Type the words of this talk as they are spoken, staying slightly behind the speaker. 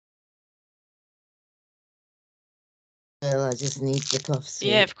Well, I just need the cough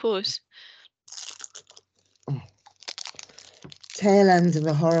syrup. Yeah, of course. Tail end of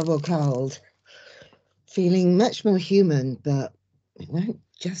a horrible cold. Feeling much more human, but it won't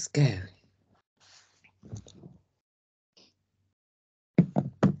just go.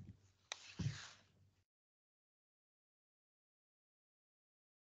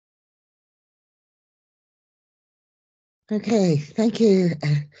 Okay, thank you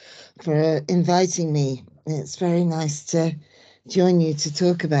for inviting me. It's very nice to join you to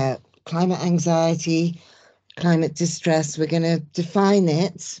talk about climate anxiety, climate distress. We're going to define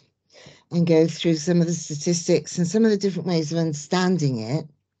it and go through some of the statistics and some of the different ways of understanding it.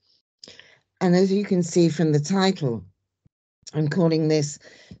 And as you can see from the title, I'm calling this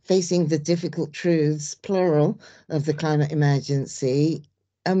Facing the Difficult Truths, plural, of the climate emergency.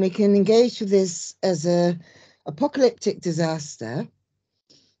 And we can engage with this as a apocalyptic disaster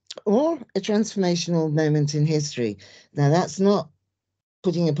or a transformational moment in history. Now, that's not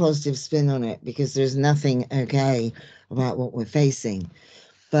putting a positive spin on it because there's nothing okay about what we're facing.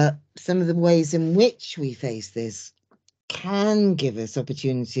 But some of the ways in which we face this can give us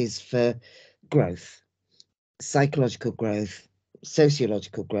opportunities for growth, psychological growth,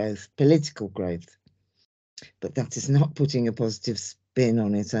 sociological growth, political growth. But that is not putting a positive spin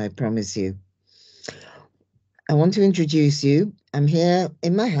on it, I promise you. I want to introduce you. I'm here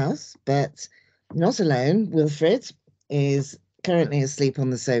in my house, but not alone. Wilfred is currently asleep on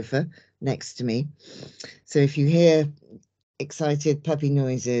the sofa next to me. So if you hear excited puppy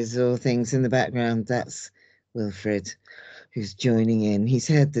noises or things in the background, that's Wilfred who's joining in. He's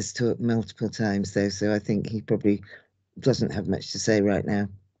heard this talk multiple times, though, so I think he probably doesn't have much to say right now.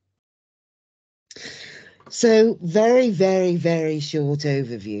 So very, very, very short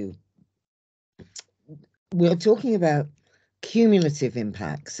overview. We're talking about cumulative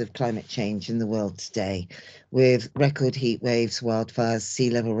impacts of climate change in the world today, with record heat waves, wildfires, sea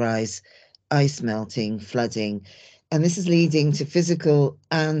level rise, ice melting, flooding, and this is leading to physical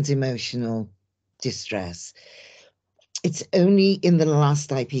and emotional distress. It's only in the last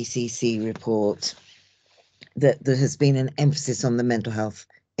IPCC report that there has been an emphasis on the mental health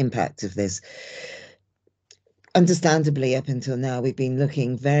impact of this. Understandably, up until now, we've been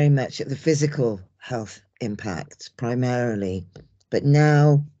looking very much at the physical health impact primarily. But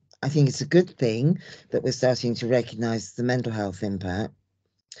now I think it's a good thing that we're starting to recognize the mental health impact,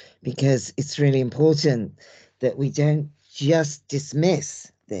 because it's really important that we don't just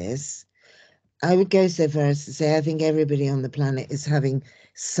dismiss this. I would go so far as to say I think everybody on the planet is having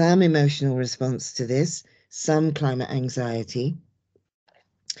some emotional response to this, some climate anxiety.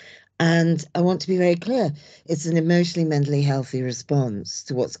 And I want to be very clear, it's an emotionally, mentally healthy response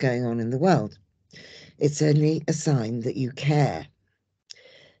to what's going on in the world. It's only a sign that you care.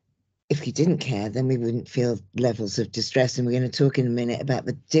 If you didn't care, then we wouldn't feel levels of distress. And we're going to talk in a minute about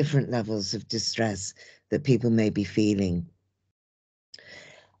the different levels of distress that people may be feeling.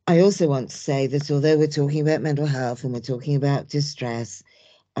 I also want to say that although we're talking about mental health and we're talking about distress,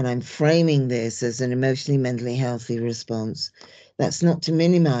 and I'm framing this as an emotionally, mentally healthy response, that's not to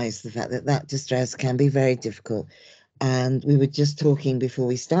minimize the fact that that distress can be very difficult. And we were just talking before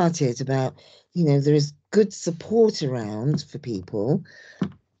we started about, there is good support around for people.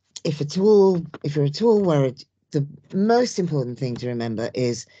 If you're at all worried, the most important thing to remember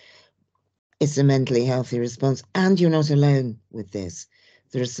is it's a mentally healthy response, and you're not alone with this.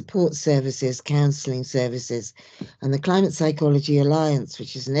 There are support services, counselling services, and the Climate Psychology Alliance,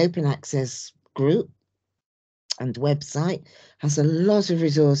 which is an open access group and website, has a lot of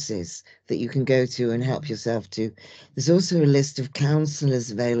resources that you can go to and help yourself to. There's also a list of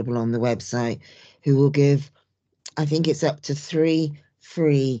counsellors available on the website who will give, I think it's up to 3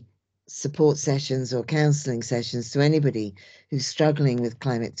 free support sessions or counselling sessions to anybody who's struggling with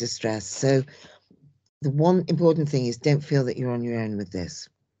climate distress. So the one important thing is don't feel that you're on your own with this.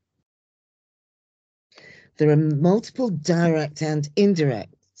 There are multiple direct and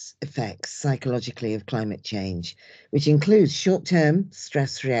indirect effects psychologically of climate change, which includes short-term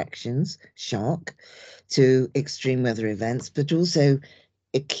stress reactions, shock to extreme weather events, but also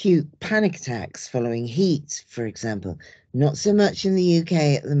acute panic attacks following heat, for example. Not so much in the UK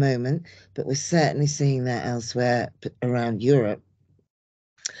at the moment, but we're certainly seeing that elsewhere around Europe.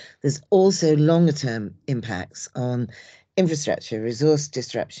 There's also longer-term impacts on infrastructure, resource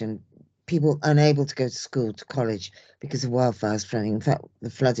disruption, people unable to go to school, to college because of wildfires, flooding. In fact, the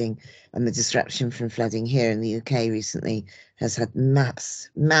flooding and the disruption from flooding here in the UK recently has had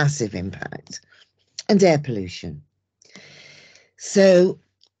massive impact, and air pollution. So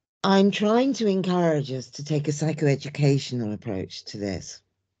I'm trying to encourage us to take a psychoeducational approach to this.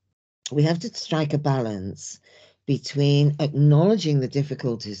 We have to strike a balance between acknowledging the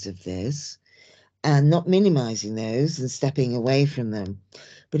difficulties of this and not minimizing those and stepping away from them,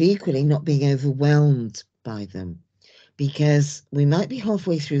 but equally not being overwhelmed by them, because we might be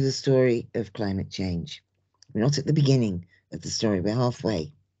halfway through the story of climate change. We're not at the beginning of the story, we're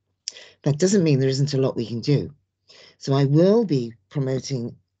halfway. That doesn't mean there isn't a lot we can do. So I will be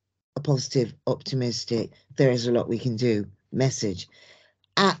promoting a positive, optimistic, there is a lot we can do message,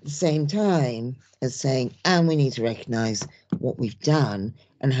 at the same time as saying, and we need to recognize what we've done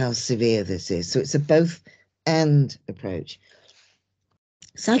and how severe this is. So it's a both and approach.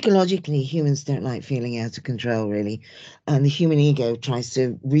 Psychologically, humans don't like feeling out of control, really. And the human ego tries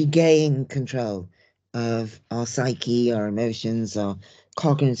to regain control of our psyche, our emotions, our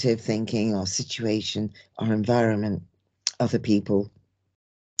cognitive thinking, our situation, our environment, other people.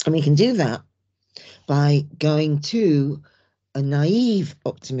 And we can do that by going to a naive,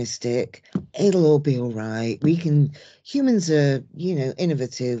 optimistic, it'll all be all right. Humans are,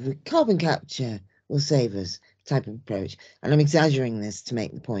 innovative. Carbon capture will save us type of approach. And I'm exaggerating this to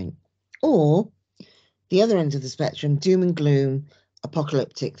make the point. Or the other end of the spectrum, doom and gloom,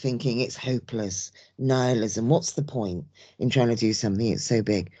 apocalyptic thinking, it's hopeless, nihilism. What's the point in trying to do something? It's so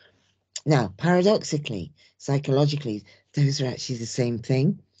big. Now, paradoxically, psychologically, those are actually the same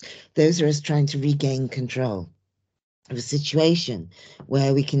thing. Those are us trying to regain control of a situation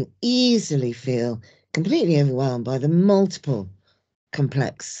where we can easily feel completely overwhelmed by the multiple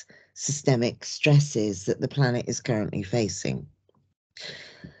complex systemic stresses that the planet is currently facing.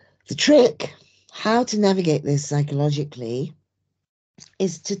 The trick, how to navigate this psychologically,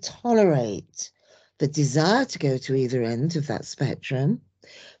 is to tolerate the desire to go to either end of that spectrum,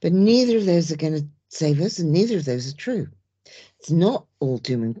 but neither of those are going to save us, and neither of those are true. It's not all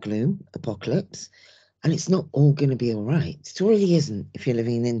doom and gloom, apocalypse, and it's not all going to be all right. It already isn't if you're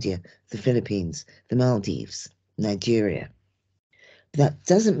living in India, the Philippines, the Maldives, Nigeria. But that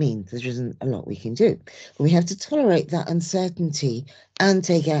doesn't mean there isn't a lot we can do. But we have to tolerate that uncertainty and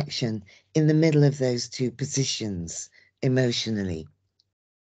take action in the middle of those two positions emotionally.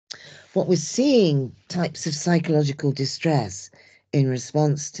 What we're seeing, types of psychological distress in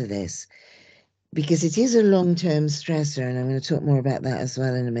response to this, because it is a long-term stressor, and I'm going to talk more about that as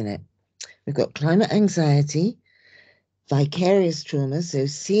well in a minute. We've got climate anxiety, vicarious trauma, so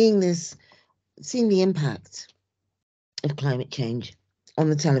seeing the impact of climate change on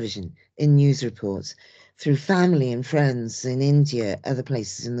the television, in news reports, through family and friends in India, other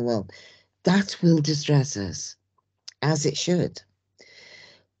places in the world, that will distress us, as it should.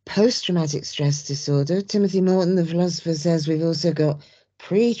 Post-traumatic stress disorder, Timothy Morton, the philosopher, says we've also got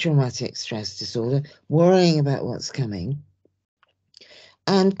pre-traumatic stress disorder, worrying about what's coming,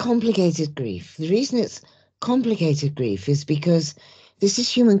 and complicated grief. The reason it's complicated grief is because this is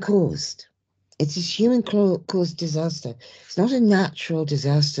human caused. It is human caused disaster. It's not a natural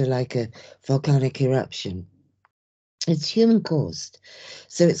disaster like a volcanic eruption. It's human caused.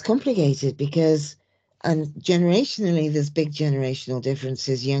 So it's complicated because, and generationally, there's big generational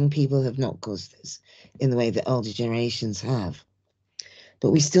differences. Young people have not caused this in the way that older generations have.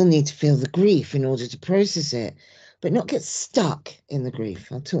 But we still need to feel the grief in order to process it, but not get stuck in the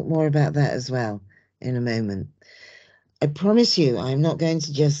grief. I'll talk more about that as well in a moment. I promise you, I'm not going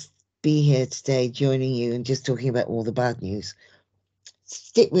to just be here today joining you and just talking about all the bad news.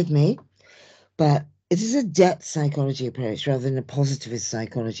 Stick with me, but it is a depth psychology approach rather than a positivist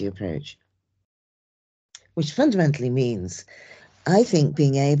psychology approach, which fundamentally means, I think,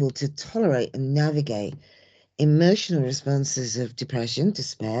 being able to tolerate and navigate emotional responses of depression,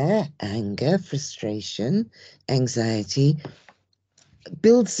 despair, anger, frustration, anxiety,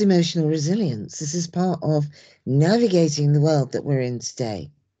 builds emotional resilience. This is part of navigating the world that we're in today.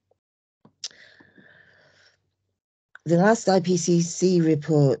 The last IPCC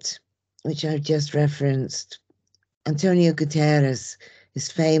report, which I've just referenced, Antonio Guterres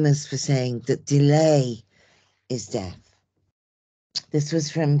is famous for saying that delay is death. This was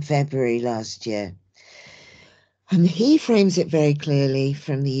from February last year. And he frames it very clearly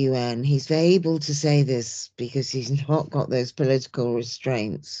from the UN. He's able to say this because he's not got those political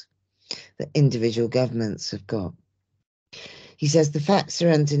restraints that individual governments have got. He says the facts are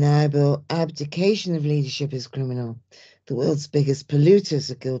undeniable. Abdication of leadership is criminal. The world's biggest polluters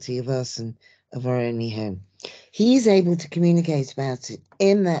are guilty of arson of our only home. He's able to communicate about it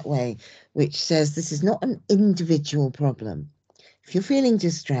in that way, which says this is not an individual problem. If you're feeling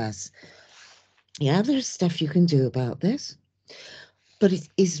distress, yeah, there's stuff you can do about this. But it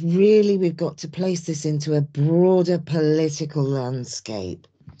is really, we've got to place this into a broader political landscape,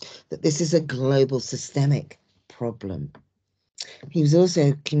 that this is a global systemic problem. He was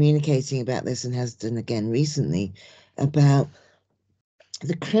also communicating about this, and has done again recently, about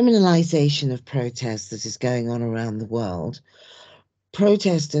the criminalization of protests that is going on around the world.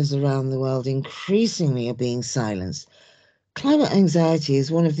 Protesters around the world increasingly are being silenced. Climate anxiety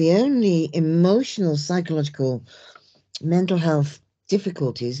is one of the only emotional, psychological, mental health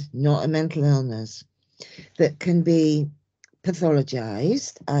difficulties, not a mental illness, that can be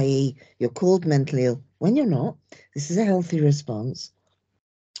pathologized, i.e., you're called mentally ill when you're not. This is a healthy response.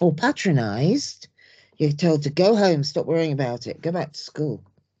 Or patronized, you're told to go home, stop worrying about it, go back to school.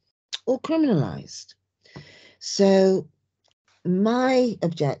 Or criminalized. So my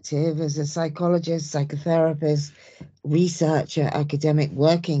objective as a psychologist, psychotherapist, researcher, academic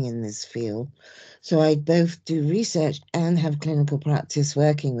working in this field, so I both do research and have clinical practice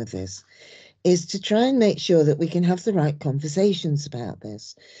working with this, is to try and make sure that we can have the right conversations about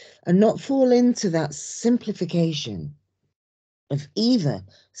this and not fall into that simplification of either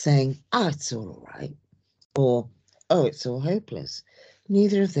saying, it's all right, or, oh, it's all hopeless.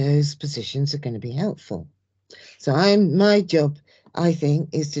 Neither of those positions are going to be helpful. So my job, I think,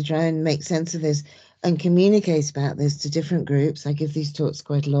 is to try and make sense of this and communicate about this to different groups. I give these talks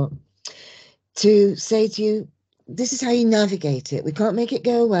quite a lot, to say to you, this is how you navigate it. We can't make it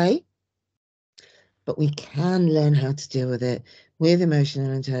go away, but we can learn how to deal with it with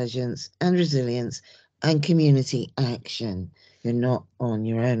emotional intelligence and resilience and community action. You're not on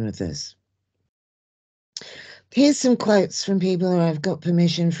your own with this. Here's some quotes from people who I've got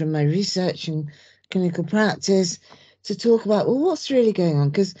permission from my research and clinical practice to talk about, well, what's really going on?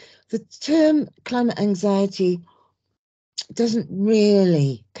 Because the term climate anxiety doesn't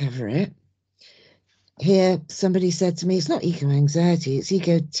really cover it. Here, somebody said to me, it's not eco-anxiety, it's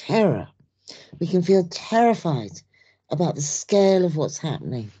eco-terror. We can feel terrified about the scale of what's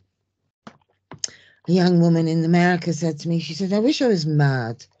happening. A young woman in America said to me, she said, I wish I was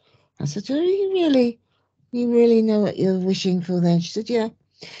mad. I said, oh, you really know what you're wishing for then? She said, yeah.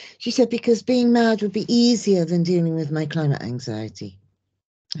 She said, because being mad would be easier than dealing with my climate anxiety.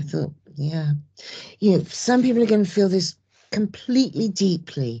 I thought, yeah. Some people are going to feel this completely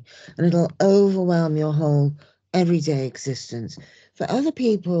deeply, and it'll overwhelm your whole everyday existence. For other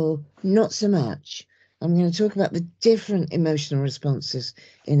people, not so much. I'm going to talk about the different emotional responses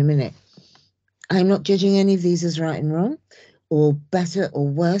in a minute. I'm not judging any of these as right and wrong, or better or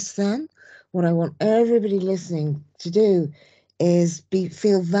worse than. What I want everybody listening to do is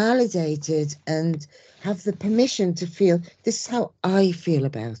feel validated and have the permission to feel, this is how I feel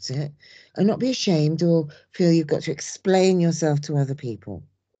about it, and not be ashamed or feel you've got to explain yourself to other people.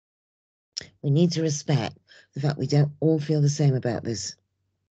 We need to respect the fact we don't all feel the same about this,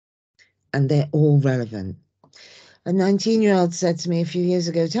 and they're all relevant. A 19-year-old said to me a few years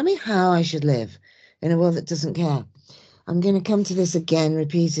ago, tell me how I should live in a world that doesn't care. I'm going to come to this again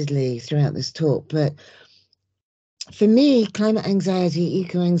repeatedly throughout this talk, but for me, climate anxiety,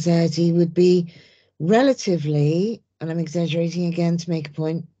 eco-anxiety would be relatively, and I'm exaggerating again to make a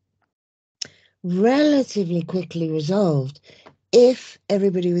point, relatively quickly resolved if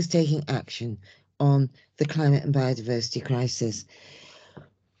everybody was taking action on the climate and biodiversity crisis.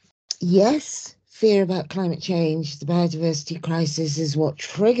 Yes, fear about climate change, the biodiversity crisis is what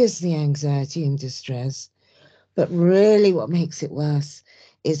triggers the anxiety and distress, but really what makes it worse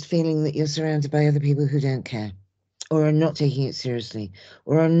is feeling that you're surrounded by other people who don't care, or are not taking it seriously,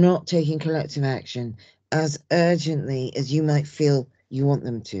 or are not taking collective action as urgently as you might feel you want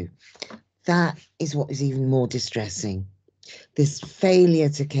them to. That is what is even more distressing. This failure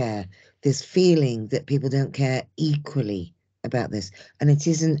to care, this feeling that people don't care equally about this. And it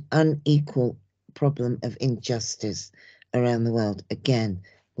is an unequal problem of injustice around the world. Again,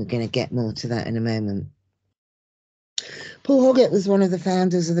 we're going to get more to that in a moment. Paul Hoggett was one of the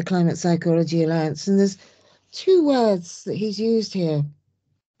founders of the Climate Psychology Alliance, and there's two words that he's used here.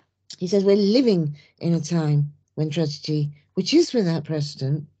 He says, we're living in a time when tragedy, which is without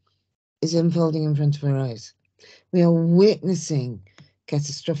precedent, is unfolding in front of our eyes. We are witnessing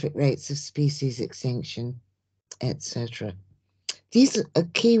catastrophic rates of species extinction, etc. These are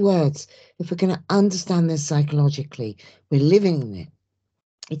key words if we're going to understand this psychologically. We're living in it.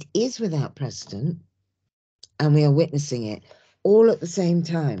 It is without precedent, and we are witnessing it all at the same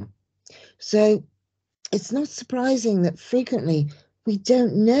time. So it's not surprising that frequently we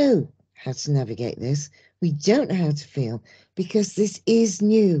don't know how to navigate this. We don't know how to feel because this is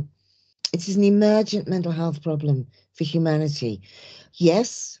new. It is an emergent mental health problem for humanity.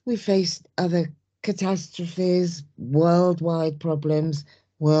 Yes, we faced other catastrophes, worldwide problems,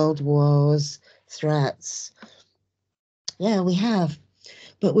 world wars, threats. Yeah, we have.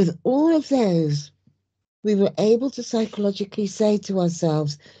 But with all of those, We were able to psychologically say to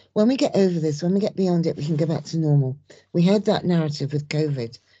ourselves, when we get over this, when we get beyond it, we can go back to normal. We heard that narrative with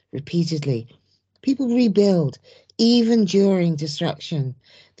COVID repeatedly. People rebuild, even during destruction.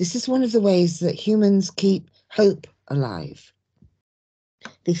 This is one of the ways that humans keep hope alive.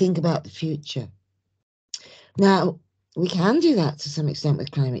 They think about the future. Now, we can do that to some extent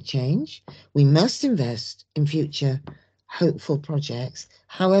with climate change. We must invest in future hopeful projects.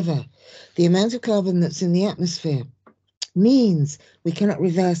 However, the amount of carbon that's in the atmosphere means we cannot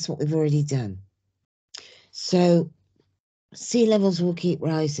reverse what we've already done. So sea levels will keep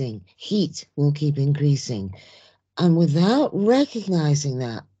rising, heat will keep increasing. And without recognizing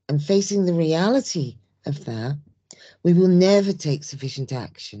that and facing the reality of that, we will never take sufficient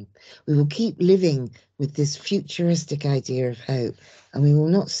action. We will keep living with this futuristic idea of hope, and we will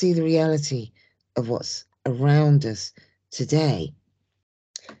not see the reality of what's around us today.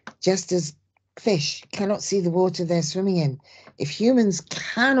 Just as fish cannot see the water they're swimming in, if humans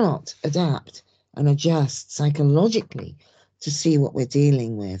cannot adapt and adjust psychologically to see what we're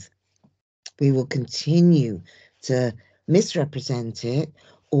dealing with, we will continue to misrepresent it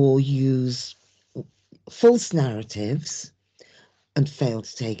or use false narratives and fail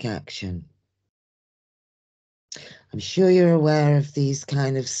to take action. I'm sure you're aware of these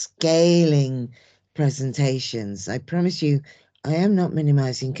kind of scaling presentations. I promise you, I am not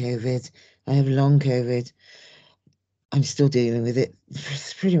minimizing COVID. I have long COVID. I'm still dealing with it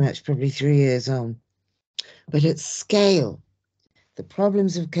pretty much probably 3 years on. But at scale, the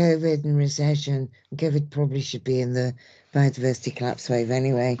problems of COVID and recession, COVID probably should be in the biodiversity collapse wave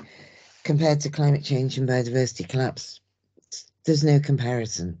anyway, compared to climate change and biodiversity collapse, there's no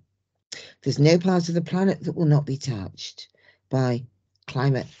comparison. There's no part of the planet that will not be touched by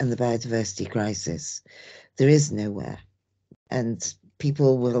climate and the biodiversity crisis. There is nowhere. And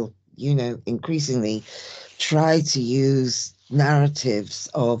people will, increasingly try to use narratives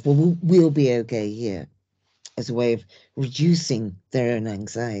of, well, we'll be okay here as a way of reducing their own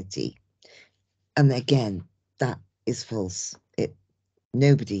anxiety. And again, that is false.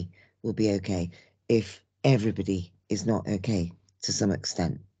 Nobody will be okay if everybody is not okay to some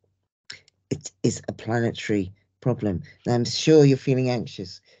extent. It is a planetary problem. Now, I'm sure you're feeling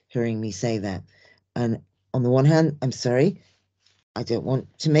anxious hearing me say that. And on the one hand, I'm sorry, I don't want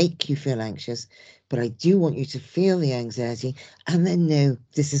to make you feel anxious, but I do want you to feel the anxiety and then know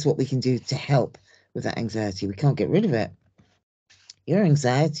this is what we can do to help with that anxiety. We can't get rid of it. Your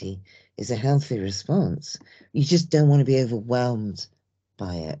anxiety is a healthy response. You just don't want to be overwhelmed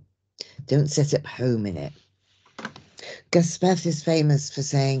by it. Don't set up home in it. Gus Speth is famous for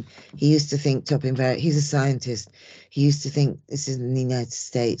saying he used to think he's a scientist. He used to think, this is in the United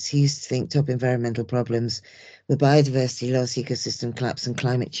States, he used to think top environmental problems were biodiversity loss, ecosystem collapse, and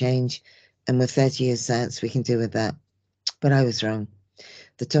climate change. And with 30 years science, we can deal with that. But I was wrong.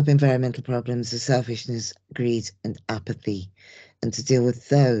 The top environmental problems are selfishness, greed, and apathy. And to deal with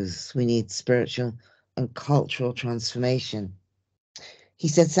those, we need spiritual and cultural transformation. He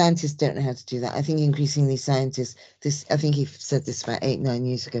said scientists don't know how to do that. I think increasingly scientists, I think he said this about 8-9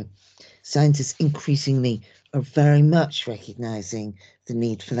 years ago, scientists increasingly are very much recognizing the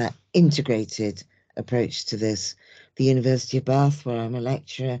need for that integrated approach to this. The University of Bath, where I'm a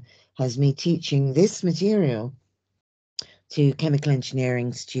lecturer, has me teaching this material to chemical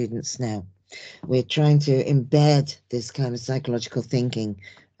engineering students now. We're trying to embed this kind of psychological thinking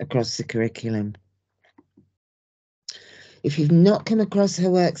across the curriculum. If you've not come across her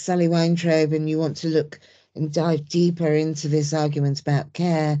work, Sally Weintraub, and you want to look and dive deeper into this argument about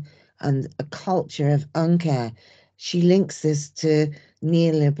care and a culture of uncare, she links this to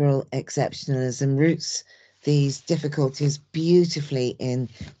neoliberal exceptionalism, roots these difficulties beautifully in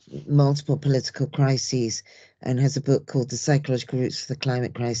multiple political crises, and has a book called The Psychological Roots of the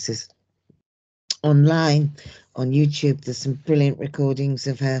Climate Crisis. Online on YouTube, there's some brilliant recordings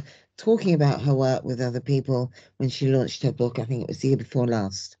of her talking about her work with other people when she launched her book. I think it was the year before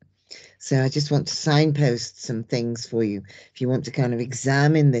last. So I just want to signpost some things for you if you want to kind of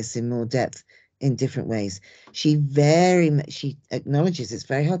examine this in more depth in different ways. She acknowledges it's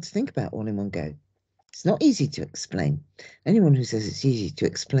very hard to think about all in one go. It's not easy to explain. Anyone who says it's easy to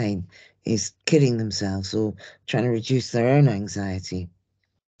explain is kidding themselves or trying to reduce their own anxiety.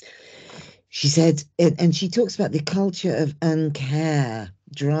 She said, and she talks about the culture of uncare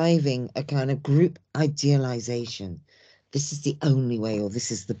driving a kind of group idealization. This is the only way, or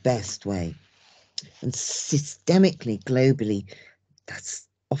this is the best way. And systemically, globally, that's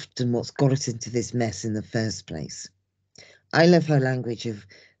often what's got us into this mess in the first place. I love her language of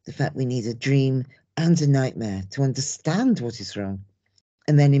the fact we need a dream and a nightmare to understand what is wrong.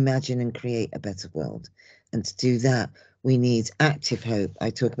 and then imagine and create a better world. And to do that, we need active hope. I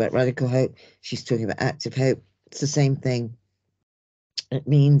talk about radical hope. She's talking about active hope. It's the same thing. It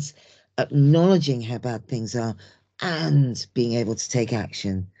means acknowledging how bad things are and being able to take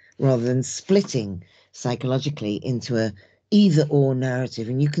action rather than splitting psychologically into a either or narrative.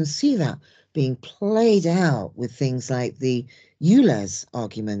 And you can see that being played out with things like the ULEZ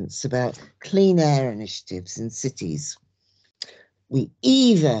arguments about clean air initiatives in cities. We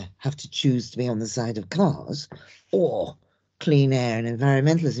either have to choose to be on the side of cars or clean air and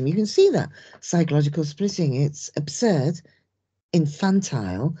environmentalism. You can see that psychological splitting. It's absurd,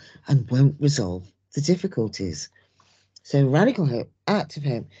 infantile, and won't resolve the difficulties. So radical hope, active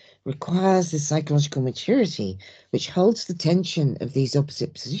hope, requires this psychological maturity which holds the tension of these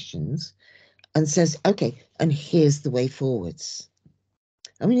opposite positions and says, okay, and here's the way forwards.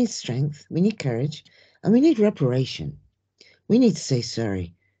 And we need strength, we need courage, and we need reparation. We need to say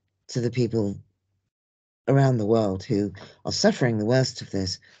sorry to the people around the world who are suffering the worst of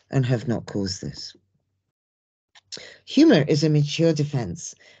this and have not caused this. Humor is a mature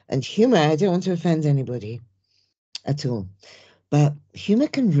defense, and humor, I don't want to offend anybody at all, but humor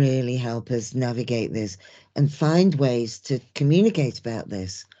can really help us navigate this and find ways to communicate about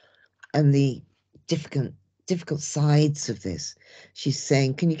this and the difficult sides of this. She's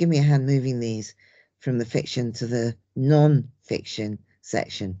saying, can you give me a hand moving these from the fiction to the non-fiction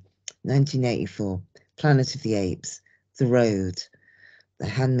section? 1984, Planet of the Apes, The Road, The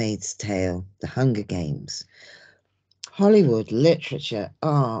Handmaid's Tale, The Hunger Games. Hollywood, literature,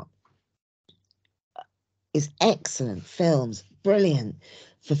 art is excellent. Films, brilliant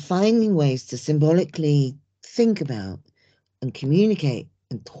for finding ways to symbolically think about and communicate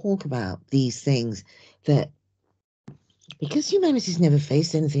and talk about these things that, because humanity's never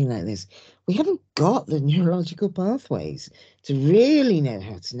faced anything like this, we haven't got the neurological pathways to really know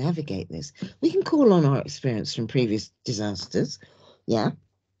how to navigate this. We can call on our experience from previous disasters, yeah,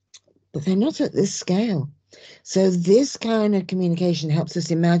 but they're not at this scale. So this kind of communication helps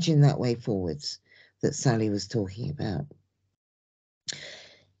us imagine that way forwards that Sally was talking about.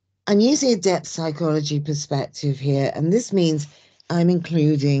 I'm using a depth psychology perspective here, and this means I'm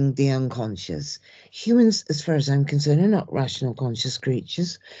including the unconscious. Humans, as far as I'm concerned, are not rational conscious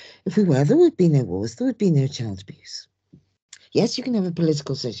creatures. If we were, there would be no wars, there would be no child abuse. Yes, you can have a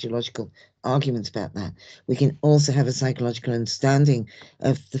political, sociological argument about that. We can also have a psychological understanding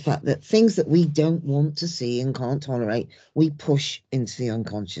of the fact that things that we don't want to see and can't tolerate, we push into the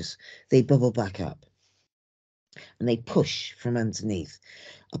unconscious. They bubble back up and they push from underneath.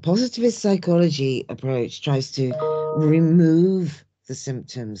 A positivist psychology approach tries to remove the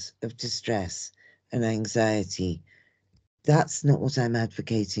symptoms of distress and anxiety. That's not what I'm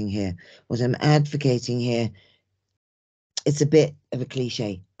advocating here. What I'm advocating here, it's a bit of a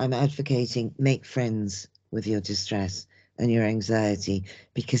cliche. I'm advocating make friends with your distress and your anxiety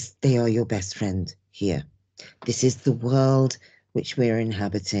because they are your best friend here. This is the world which we're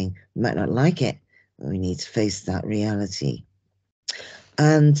inhabiting. We might not like it, but we need to face that reality.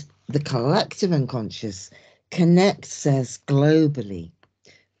 And the collective unconscious connects us globally.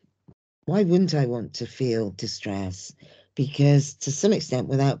 Why wouldn't I want to feel distress? Because to some extent,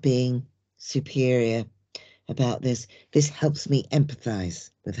 without being superior about this helps me empathize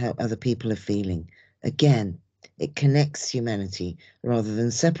with how other people are feeling. Again, it connects humanity rather than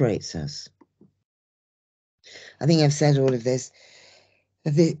separates us. I think I've said all of this.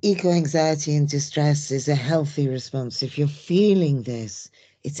 The eco-anxiety and distress is a healthy response. If you're feeling this,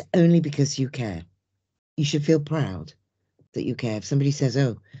 it's only because you care. You should feel proud that you care. If somebody says,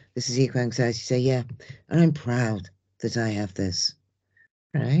 oh, this is eco-anxiety, say, yeah, and I'm proud that I have this,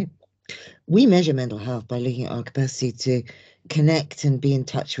 right? We measure mental health by looking at our capacity to connect and be in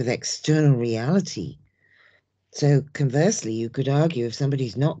touch with external reality. So conversely, you could argue if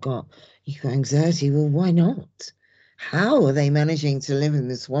somebody's not got eco-anxiety, well, why not? How are they managing to live in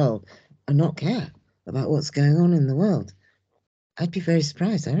this world and not care about what's going on in the world? I'd be very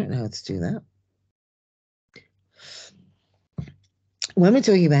surprised. I don't know how to do that. When we're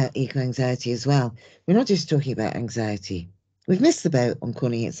talking about eco-anxiety as well, we're not just talking about anxiety. We've missed the boat on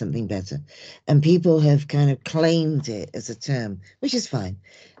calling it something better. And people have kind of claimed it as a term, which is fine.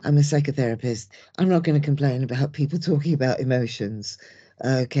 I'm a psychotherapist. I'm not going to complain about people talking about emotions.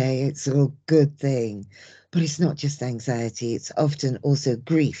 Okay, it's a good thing. But it's not just anxiety. It's often also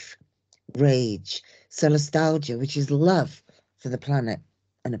grief, rage, solastalgia, which is love for the planet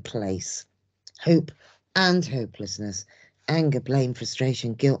and a place, hope and hopelessness, anger, blame,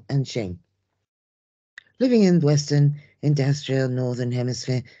 frustration, guilt, and shame. Living in Western, industrial, Northern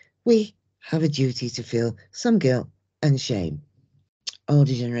Hemisphere, we have a duty to feel some guilt and shame.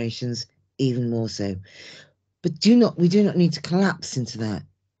 older generations even more so. But we do not need to collapse into that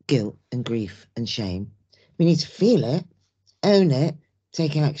guilt and grief and shame. We need to feel it, own it,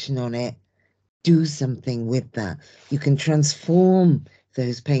 take action on it, do something with that. You can transform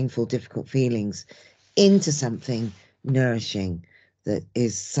those painful, difficult feelings into something nourishing that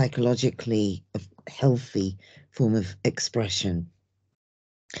is psychologically a healthy form of expression.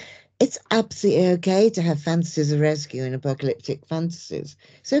 It's absolutely okay to have fantasies of rescue and apocalyptic fantasies.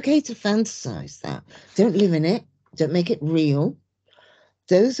 It's okay to fantasize that. Don't live in it. Don't make it real.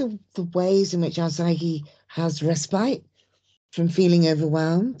 Those are the ways in which our psyche has respite from feeling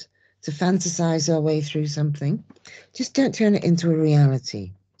overwhelmed, to fantasize our way through something. Just don't turn it into a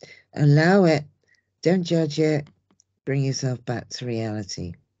reality. Allow it. Don't judge it. Bring yourself back to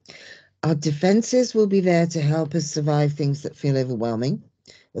reality. Our defenses will be there to help us survive things that feel overwhelming.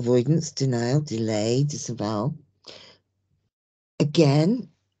 Avoidance, denial, delay, disavowal. Again,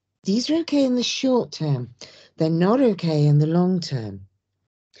 these are okay in the short term. They're not okay in the long term.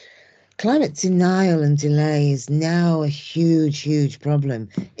 Climate denial and delay is now a huge, huge problem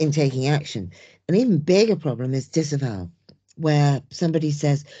in taking action. An even bigger problem is disavowal, where somebody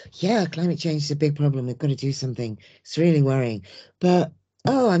says, yeah, climate change is a big problem. We've got to do something. It's really worrying. But,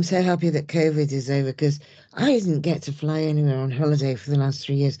 oh, I'm so happy that COVID is over because I didn't get to fly anywhere on holiday for the last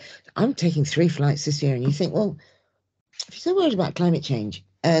 3 years. I'm taking 3 flights this year. And you think, well, if you're so worried about climate change,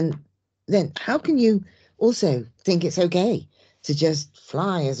 and then how can you also think it's okay to just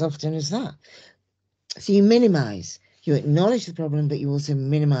fly as often as that? So you minimize, you acknowledge the problem, but you also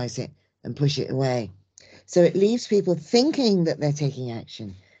minimize it and push it away. So it leaves people thinking that they're taking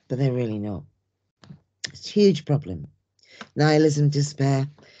action, but they're really not. It's a huge problem. Nihilism, despair.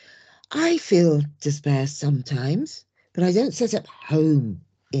 I feel despair sometimes, but I don't set up home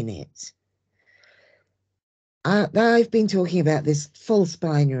in it. I've been talking about this false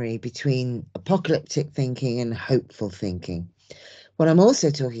binary between apocalyptic thinking and hopeful thinking. What I'm also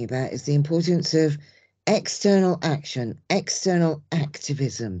talking about is the importance of external action, external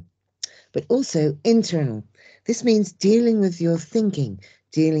activism, but also internal. This means dealing with your thinking,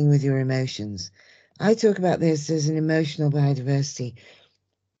 dealing with your emotions. I talk about this as an emotional biodiversity.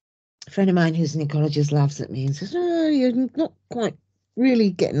 A friend of mine who's an ecologist laughs at me and says, oh, you're not quite really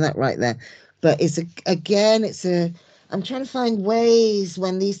getting that right there. But I'm trying to find ways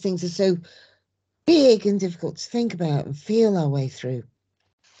when these things are so big and difficult to think about and feel our way through,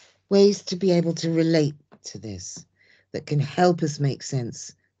 ways to be able to relate to this that can help us make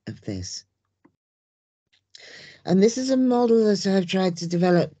sense of this. And this is a model that I've tried to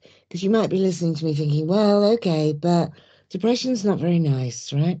develop because you might be listening to me thinking, well, okay, but depression's not very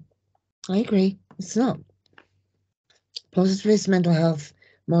nice, right? I agree, it's not. Positivist mental health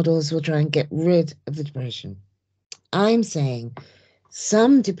models will try and get rid of the depression. I'm saying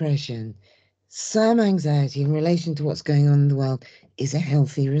some depression, some anxiety in relation to what's going on in the world is a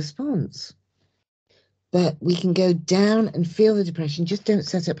healthy response. But we can go down and feel the depression. Just don't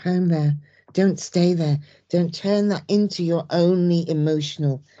set up home there. Don't stay there. Don't turn that into your only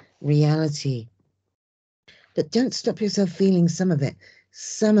emotional reality. But don't stop yourself feeling some of it,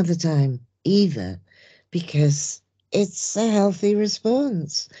 some of the time either, because it's a healthy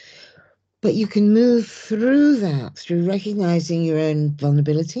response. But you can move through that through recognizing your own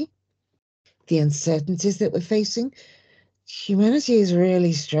vulnerability, the uncertainties that we're facing. Humanity is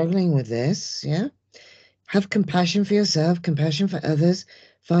really struggling with this, yeah? Have compassion for yourself, compassion for others,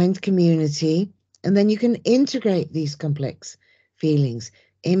 find community, and then you can integrate these complex feelings.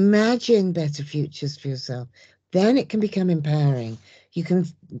 Imagine better futures for yourself. Then it can become empowering. You can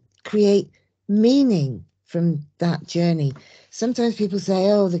create meaning from that journey. Sometimes people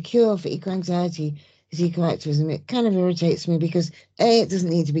say, oh, the cure for eco-anxiety is eco-activism. It kind of irritates me because A, it doesn't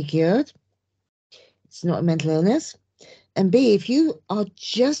need to be cured. It's not a mental illness. And B, if you are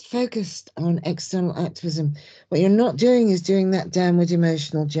just focused on external activism, what you're not doing is doing that downward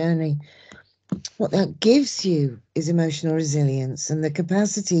emotional journey. What that gives you is emotional resilience and the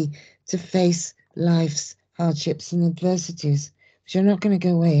capacity to face life's hardships and adversities, which are not going to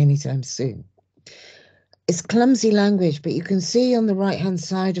go away anytime soon. It's clumsy language, but you can see on the right-hand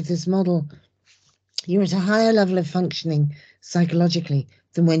side of this model, you're at a higher level of functioning psychologically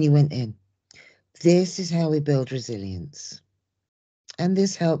than when you went in. This is how we build resilience. And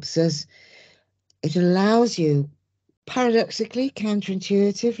this helps us. It allows you, paradoxically,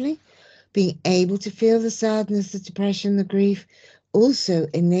 counterintuitively, being able to feel the sadness, the depression, the grief, also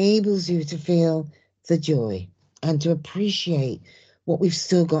enables you to feel the joy and to appreciate what we've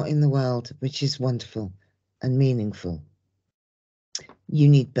still got in the world, which is wonderful and meaningful. You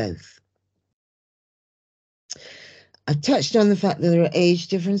need both. I touched on the fact that there are age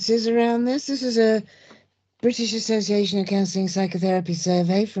differences around this. This is a British Association of Counselling Psychotherapy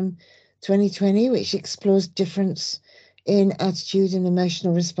survey from 2020, which explores difference in attitude and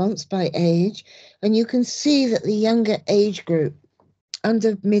emotional response by age. And you can see that the younger age group,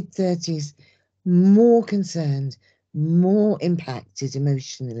 under mid-30s, more concerned, more impacted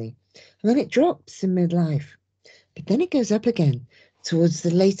emotionally. And then it drops in midlife, but then it goes up again towards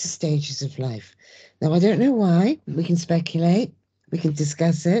the later stages of life. Now, I don't know why. We can speculate, we can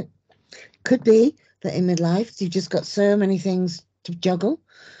discuss it. Could be that in midlife, you've just got so many things to juggle,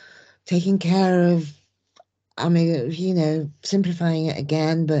 taking care of, I mean, simplifying it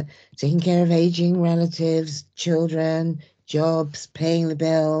again, but taking care of aging relatives, children, jobs, paying the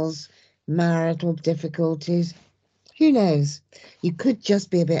bills, marital difficulties. Who knows? You could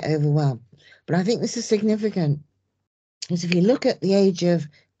just be a bit overwhelmed. But I think this is significant, because if you look at the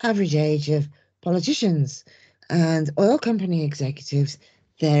average age of politicians and oil company executives,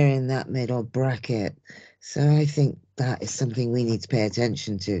 they're in that middle bracket. So I think that is something we need to pay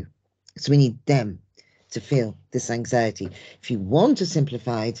attention to. So we need them to feel this anxiety. If you want a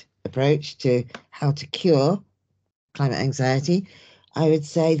simplified approach to how to cure climate anxiety, I would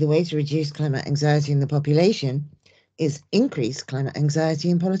say the way to reduce climate anxiety in the population is increase climate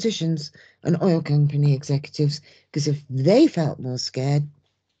anxiety in politicians and oil company executives, because if they felt more scared,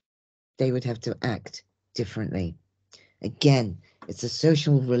 they would have to act differently. Again, it's a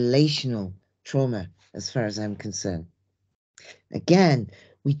social relational trauma as far as I'm concerned. Again,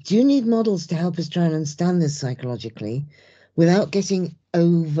 we do need models to help us try and understand this psychologically without getting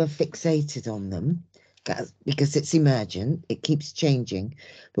over fixated on them, because it's emergent, it keeps changing.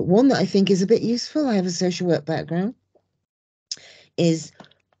 But one that I think is a bit useful, I have a social work background, is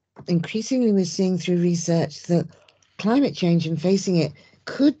increasingly we're seeing through research that climate change and facing it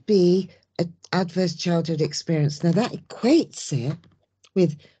could be an adverse childhood experience. Now that equates it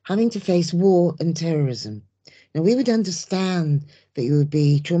with having to face war and terrorism. Now we would understand that you would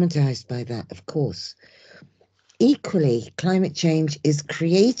be traumatized by that, of course. Equally, climate change is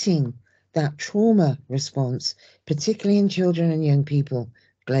creating that trauma response, particularly in children and young people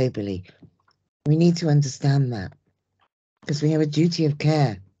globally. We need to understand that, because we have a duty of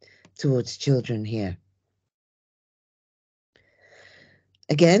care towards children here.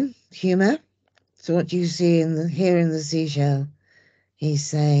 Again, humor. So what do you see here in the seashell? He's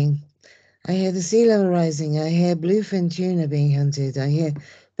saying, I hear the sea level rising. I hear bluefin tuna being hunted. I hear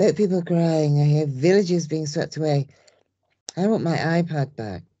boat people crying. I hear villages being swept away. I want my iPad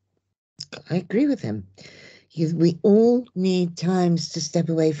back. I agree with him. We all need times to step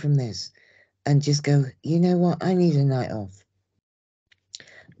away from this and just go, you know what? I need a night off.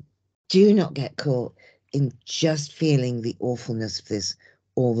 Do not get caught in just feeling the awfulness of this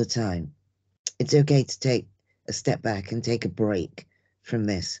all the time. It's okay to take a step back and take a break from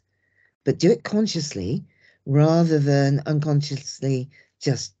this, but do it consciously rather than unconsciously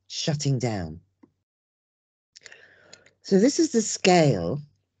just shutting down. So this is the scale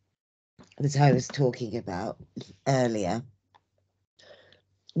that I was talking about earlier.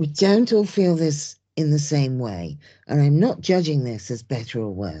 We don't all feel this in the same way, and I'm not judging this as better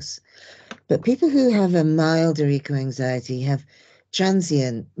or worse, but people who have a milder eco-anxiety have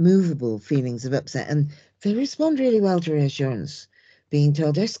transient, movable feelings of upset, and they respond really well to reassurance, being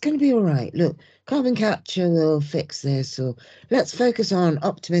told it's going to be all right. Look, carbon capture will fix this, or let's focus on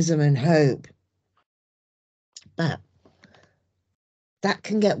optimism and hope. But that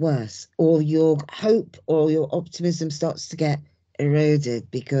can get worse, or your hope or your optimism starts to get eroded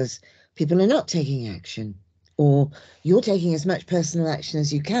because people are not taking action, or you're taking as much personal action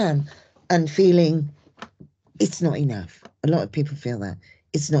as you can and feeling it's not enough. A lot of people feel that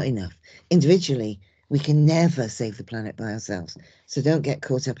it's not enough. Individually, we can never save the planet by ourselves. So don't get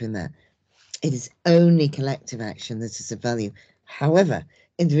caught up in that. It is only collective action that is of value. However,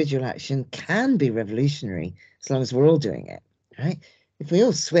 individual action can be revolutionary as long as we're all doing it, right? If we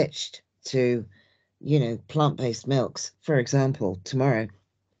all switched to, plant-based milks, for example, tomorrow,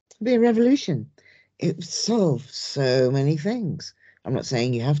 it'd be a revolution. It would solve so many things. I'm not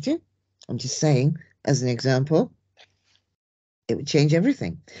saying you have to. I'm just saying, as an example, it would change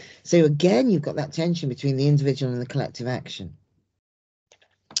everything. So again, you've got that tension between the individual and the collective action.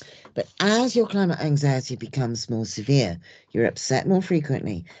 But as your climate anxiety becomes more severe, you're upset more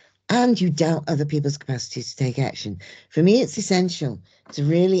frequently, and you doubt other people's capacity to take action. For me, it's essential to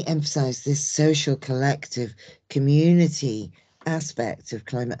really emphasize this social, collective, community aspect of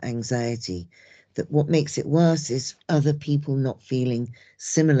climate anxiety, that what makes it worse is other people not feeling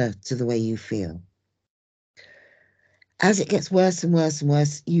similar to the way you feel. As it gets worse and worse and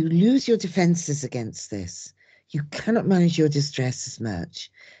worse, you lose your defenses against this. you cannot manage your distress as much.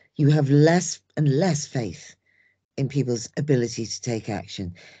 You have less and less faith in people's ability to take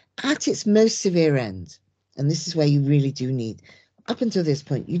action. At its most severe end, and this is where you really do need, up until this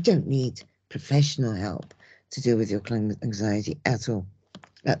point, you don't need professional help to deal with your climate anxiety at all.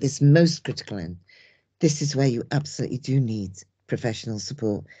 At this most critical end, this is where you absolutely do need professional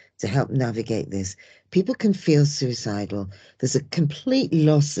support to help navigate this. People can feel suicidal. There's a complete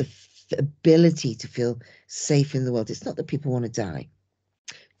loss of ability to feel safe in the world. It's not that people want to die,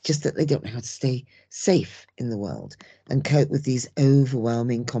 just that they don't know how to stay safe in the world and cope with these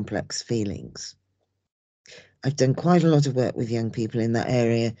overwhelming, complex feelings. I've done quite a lot of work with young people in that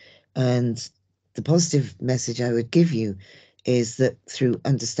area, and the positive message I would give you is that through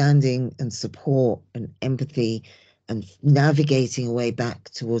understanding and support and empathy and navigating a way back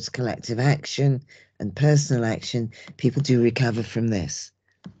towards collective action and personal action, people do recover from this.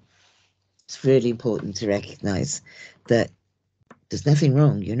 It's really important to recognize that there's nothing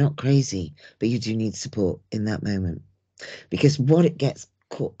wrong. You're not crazy, but you do need support in that moment. Because what it gets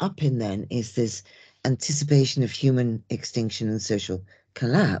caught up in then is this anticipation of human extinction and social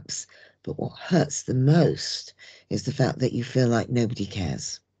collapse. But what hurts the most is the fact that you feel like nobody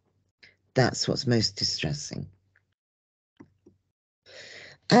cares. That's what's most distressing.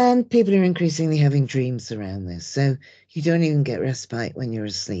 And people are increasingly having dreams around this. So you don't even get respite when you're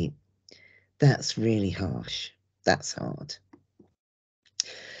asleep. That's really harsh. That's hard.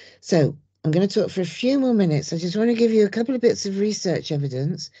 So I'm going to talk for a few more minutes. I just want to give you a couple of bits of research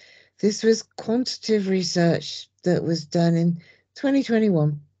evidence. This was quantitative research that was done in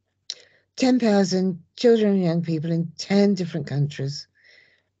 2021. 10,000 children and young people in 10 different countries.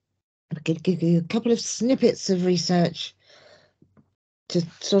 I'm going to give you a couple of snippets of research to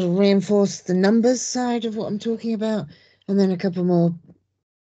sort of reinforce the numbers side of what I'm talking about, and then a couple more,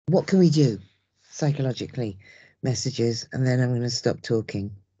 what can we do psychologically, messages, and then I'm going to stop talking.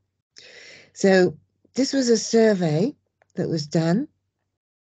 So this was a survey that was done,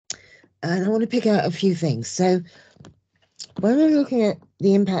 and I want to pick out a few things. So when we're looking at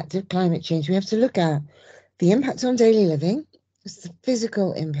the impact of climate change, we have to look at the impact on daily living. It's the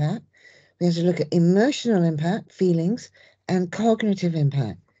physical impact. We have to look at emotional impact, feelings, and cognitive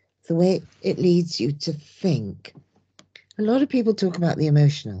impact, the way it leads you to think. A lot of people talk about the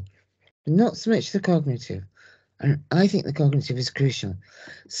emotional, but not so much the cognitive. And I think the cognitive is crucial.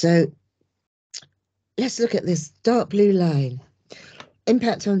 So let's look at this dark blue line.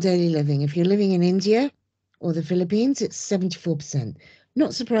 Impact on daily living. If you're living in India or the Philippines, it's 74%.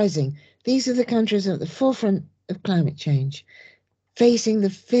 Not surprising. These are the countries at the forefront of climate change, facing the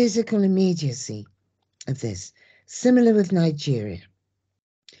physical immediacy of this. Similar with Nigeria.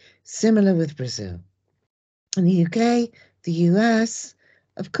 Similar with Brazil. In the UK, the US,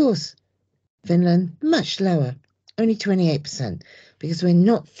 of course, Finland, much lower, only 28%, because we're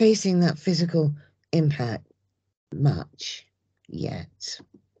not facing that physical impact much yet.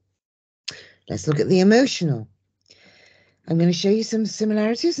 Let's look at the emotional. I'm going to show you some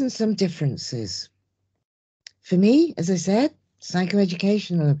similarities and some differences. For me, as I said,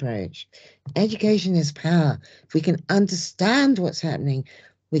 psychoeducational approach. Education is power. If we can understand what's happening,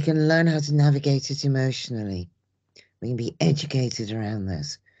 we can learn how to navigate it emotionally. We can be educated around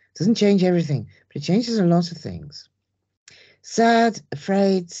this. It doesn't change everything, but it changes a lot of things. Sad,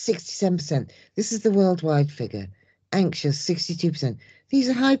 afraid, 67%. This is the worldwide figure. Anxious, 62%. These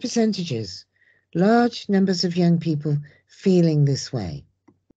are high percentages. Large numbers of young people feeling this way.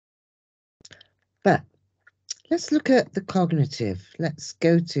 But let's look at the cognitive. Let's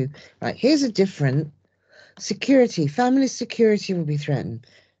go to, right, here's a different security. Family security will be threatened.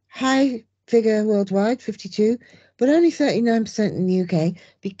 High figure worldwide, 52, but only 39% in the UK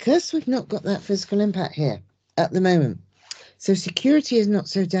because we've not got that physical impact here at the moment. So security is not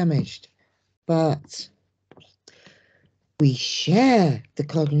so damaged, but we share the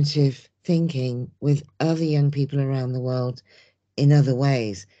cognitive thinking with other young people around the world in other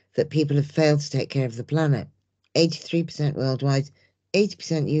ways, that people have failed to take care of the planet. 83% worldwide,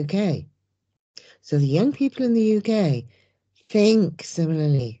 80% UK. So the young people in the UK think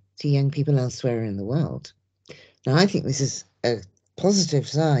similarly to young people elsewhere in the world. Now, I think this is a positive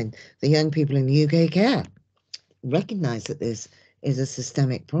sign that young people in the UK care, recognize that this is a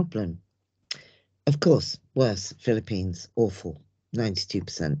systemic problem. Of course, worse, Philippines, awful,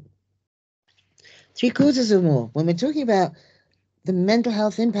 92%. 3/4 or more. When we're talking about the mental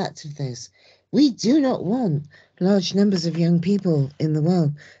health impact of this, we do not want large numbers of young people in the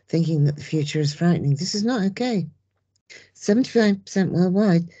world thinking that the future is frightening. This is not okay. 75%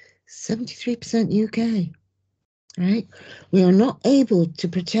 worldwide, 73% UK, right? We are not able to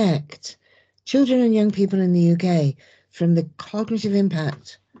protect children and young people in the UK from the cognitive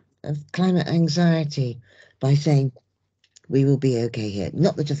impact of climate anxiety by saying, we will be okay here.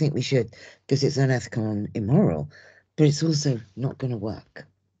 Not that I think we should, because it's unethical and immoral, but it's also not going to work.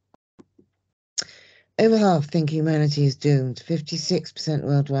 Over half think humanity is doomed, 56%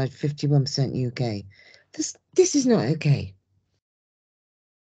 worldwide, 51% UK. This is not okay.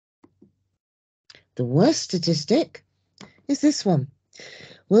 The worst statistic is this one.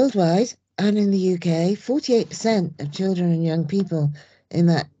 Worldwide and in the UK, 48% of children and young people in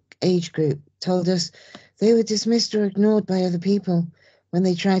that age group told us they were dismissed or ignored by other people when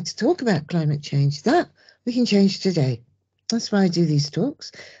they tried to talk about climate change. That we can change today. That's why I do these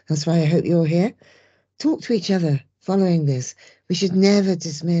talks. That's why I hope you're here. Talk to each other following this. We should never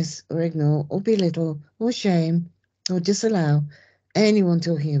dismiss or ignore or belittle or shame or disallow anyone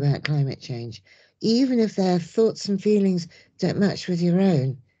talking about climate change, even if their thoughts and feelings don't match with your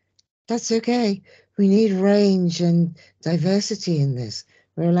own. That's okay. We need range and diversity in this.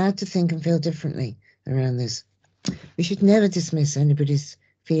 We're allowed to think and feel differently around this. We should never dismiss anybody's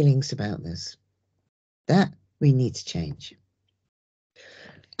feelings about this. That we need to change.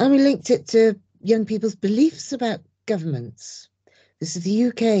 And we linked it to young people's beliefs about governments. This is the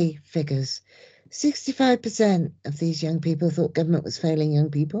UK figures. 65% of these young people thought government was failing young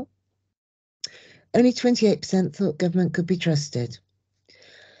people. Only 28% thought government could be trusted.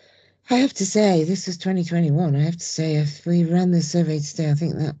 I have to say, this is 2021. I have to say, if we ran this survey today, I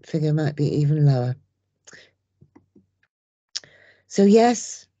think that figure might be even lower. So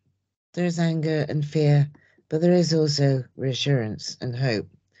yes, there is anger and fear, but there is also reassurance and hope.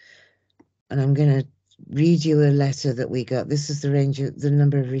 And I'm going to read you a letter that we got. This is the range of the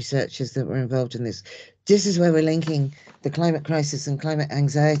number of researchers that were involved in this. This is where we're linking the climate crisis and climate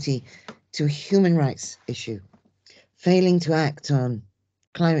anxiety to a human rights issue. Failing to act on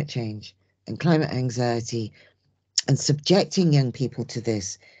climate change and climate anxiety and subjecting young people to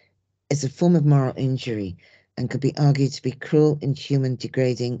this is a form of moral injury and could be argued to be cruel, inhuman,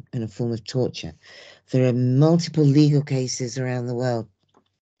 degrading, and a form of torture. There are multiple legal cases around the world.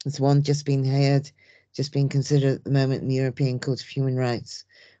 There's one just being heard, just being considered at the moment in the European Court of Human Rights,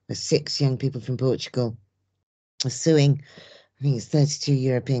 where 6 young people from Portugal are suing, I think it's 32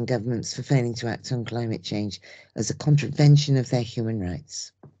 European governments for failing to act on climate change as a contravention of their human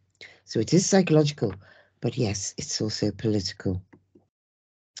rights. So it is psychological, but yes, it's also political.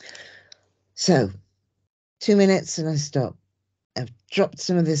 So, 2 minutes and I stop. I've dropped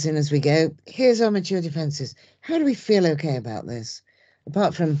some of this in as we go. Here's our mature defenses. How do we feel okay about this?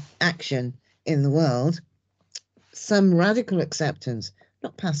 Apart from action in the world, some radical acceptance,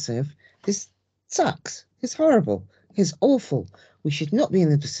 not passive. This sucks. It's horrible. It's awful. We should not be in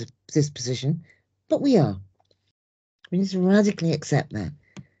this position, but we are. We need to radically accept that.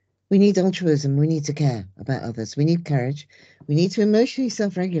 We need altruism. We need to care about others. We need courage. We need to emotionally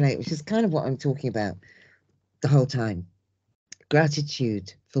self-regulate, which is kind of what I'm talking about the whole time.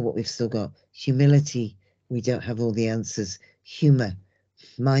 Gratitude for what we've still got. Humility. We don't have all the answers. Humor.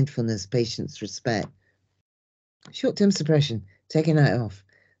 Mindfulness. Patience. Respect. Short-term suppression. Take a night off.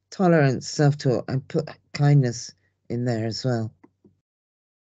 Tolerance. Self-talk. And put kindness in there as well.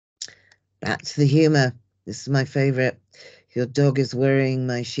 Back to the humor. This is my favorite. Your dog is worrying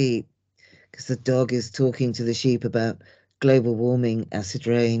my sheep, because the dog is talking to the sheep about global warming, acid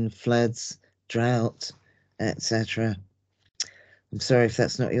rain, floods, drought, etc. I'm sorry if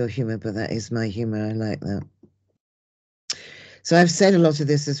that's not your humor, but that is my humor. I like that. So I've said a lot of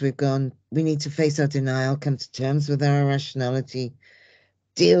this as we've gone. We need to face our denial, come to terms with our irrationality,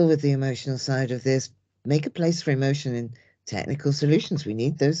 deal with the emotional side of this, make a place for emotion in technical solutions. We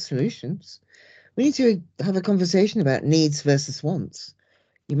need those solutions. We need to have a conversation about needs versus wants.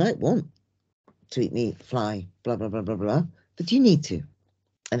 You might want to eat meat, fly, blah, blah, blah, blah, blah, but do you need to?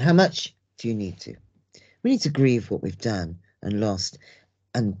 And how much do you need to? We need to grieve what we've done and lost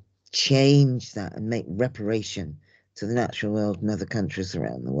and change that and make reparation to the natural world and other countries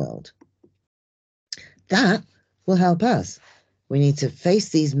around the world. That will help us. We need to face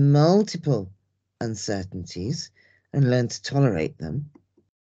these multiple uncertainties and learn to tolerate them.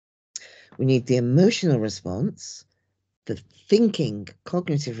 We need the emotional response, the thinking,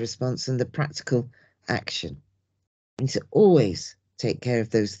 cognitive response, and the practical action. We need to always take care of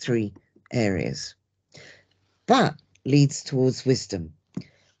those 3 areas. That leads towards wisdom.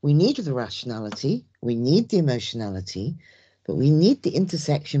 We need the rationality, we need the emotionality, but we need the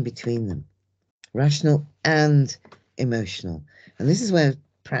intersection between them, rational and emotional. And this is where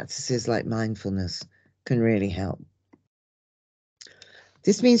practices like mindfulness can really help.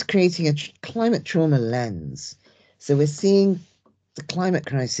 This means creating a climate trauma lens. So we're seeing the climate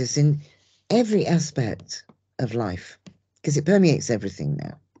crisis in every aspect of life, because it permeates everything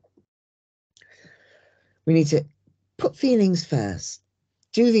now. We need to put feelings first,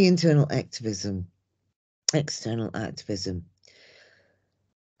 do the internal activism, external activism.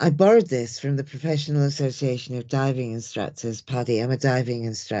 I borrowed this from the Professional Association of Diving Instructors, Paddy. I'm a diving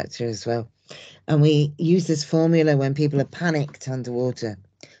instructor as well. And we use this formula when people are panicked underwater.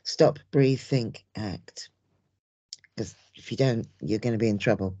 Stop, breathe, think, act. Because if you don't, you're going to be in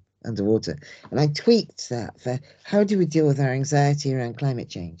trouble underwater. And I tweaked that for how do we deal with our anxiety around climate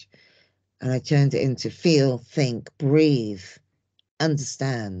change? And I turned it into feel, think, breathe,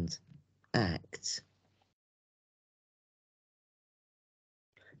 understand, act.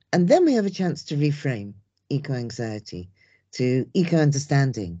 And then we have a chance to reframe eco-anxiety to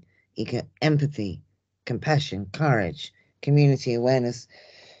eco-understanding, eco-empathy, compassion, courage, community awareness,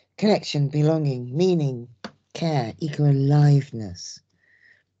 connection, belonging, meaning, care, eco-aliveness.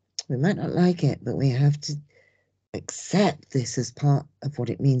 We might not like it, but we have to accept this as part of what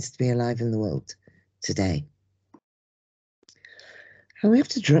it means to be alive in the world today. And we have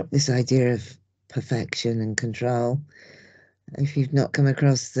to drop this idea of perfection and control. If you've not come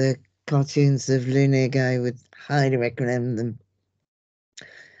across the cartoons of Lunig, I would highly recommend them.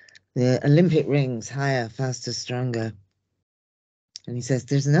 The Olympic rings, higher, faster, stronger. And he says,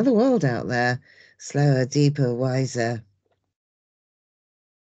 there's another world out there, slower, deeper, wiser.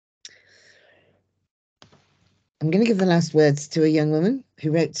 I'm going to give the last words to a young woman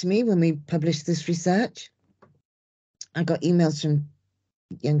who wrote to me when we published this research. I got emails from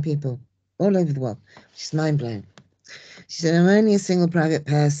young people all over the world, which is mind-blowing. She said, I'm only a single private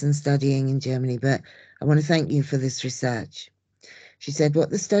person studying in Germany, but I want to thank you for this research. She said, what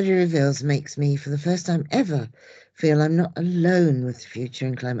the study reveals makes me, for the first time ever, feel I'm not alone with future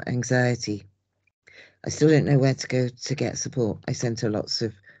and climate anxiety. I still don't know where to go to get support. I sent her lots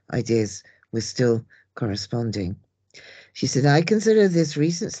of ideas. We're still corresponding. She said, I consider this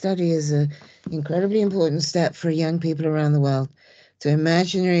recent study as an incredibly important step for young people around the world to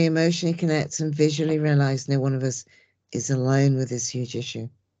imaginary, emotionally connect and visually realize no one of us is alone with this huge issue.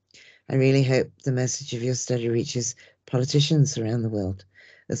 I really hope the message of your study reaches politicians around the world,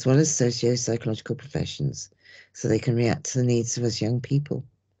 as well as socio-psychological professions, so they can react to the needs of us young people.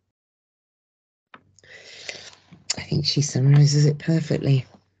 I think she summarizes it perfectly.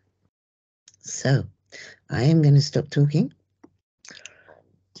 So I am going to stop talking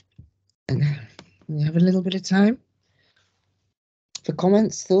and we have a little bit of time for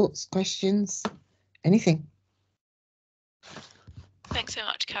comments, thoughts, questions, anything. Thanks so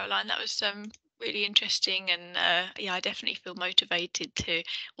much, Caroline. That was really interesting, and yeah, I definitely feel motivated to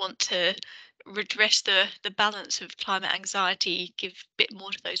want to redress the balance of climate anxiety, give a bit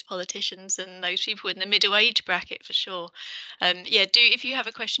more to those politicians and those people in the middle age bracket for sure. Yeah, if you have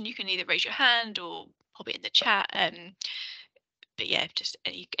a question, you can either raise your hand or pop it in the chat. But yeah, just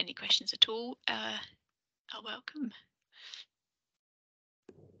any questions at all are welcome.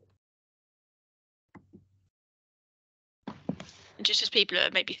 Just as people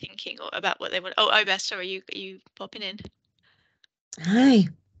are maybe thinking about what they want. Oh, Obas, sorry, you popping in. Hi.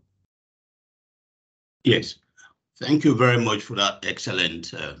 Yes, thank you very much for that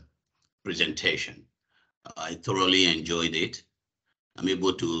excellent presentation. I thoroughly enjoyed it. I'm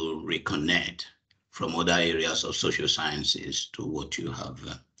able to reconnect from other areas of social sciences to what you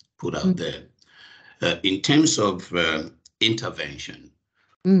have put out there. In terms of intervention,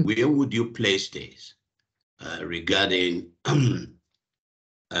 where would you place this regarding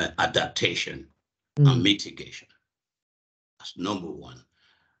adaptation and mitigation? That's number one.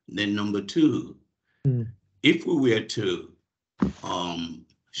 Then number two, if we were to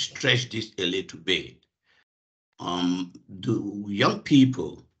stretch this a little bit, do young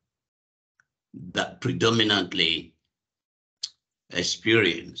people that predominantly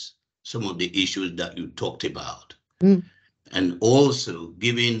experience some of the issues that you talked about, and also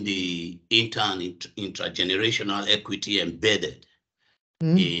given the intragenerational equity embedded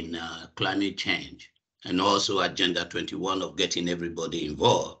in climate change, and also Agenda 21 of getting everybody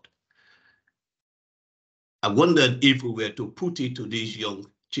involved, I wondered if we were to put it to these young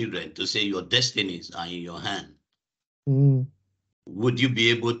children to say your destinies are in your hand, would you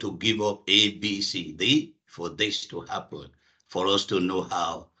be able to give up A, B, C, D for this to happen, for us to know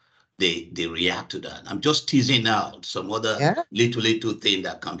how they react to that? I'm just teasing out some other little thing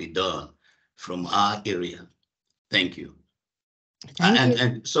that can be done from our area. Thank you.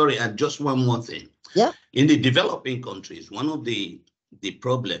 And sorry, and just one more thing. Yeah. In the developing countries, one of the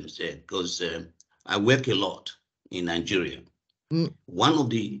problems there, because I work a lot in Nigeria, one of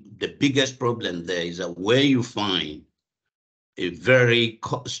the biggest problem there is that where you find a very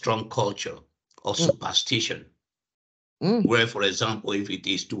strong culture of superstition, where, for example, if it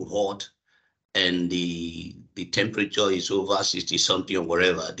is too hot and the temperature is over 60 something or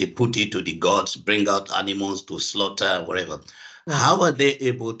whatever, they put it to the gods, bring out animals to slaughter, whatever. Right. How are they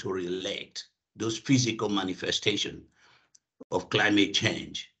able to relate those physical manifestations of climate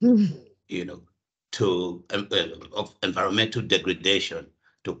change, you know, to of environmental degradation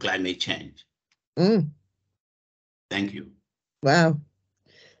to climate change? Thank you. Wow.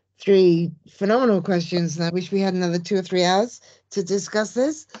 3 phenomenal questions, and I wish we had another 2 or 3 hours to discuss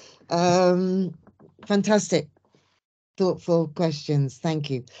this. Fantastic, thoughtful questions.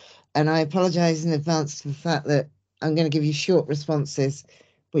 Thank you. And I apologize in advance for the fact that I'm going to give you short responses,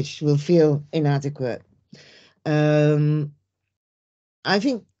 which will feel inadequate. I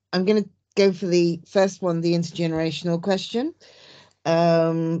think I'm going to go for the first one, the intergenerational question,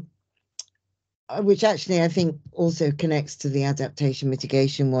 which actually I think also connects to the adaptation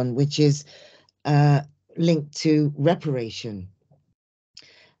mitigation one, which is linked to reparation.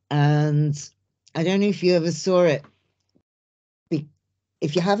 And I don't know if you ever saw it.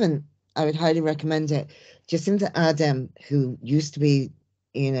 If you haven't, I would highly recommend it. Jacinda Ardern, who used to be,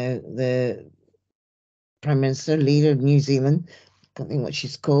 the Prime Minister, leader of New Zealand, can't think what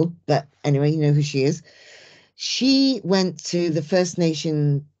she's called, but anyway, you know who she is. She went to the First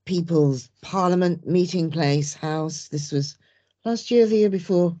Nation People's Parliament meeting place, house. This was last year, the year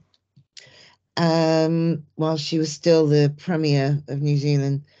before, while she was still the Premier of New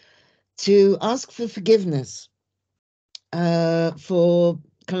Zealand, to ask for forgiveness for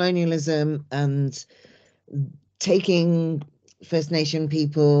colonialism and taking First Nation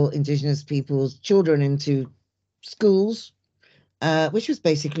people, Indigenous people's children into schools, which was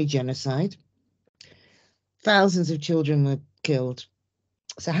basically genocide. Thousands of children were killed.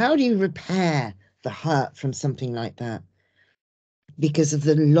 So how do you repair the hurt from something like that? Because of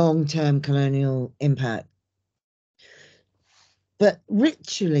the long-term colonial impact. But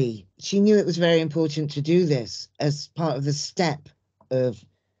ritually, she knew it was very important to do this as part of the step of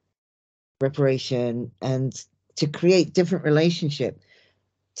reparation and to create different relationship,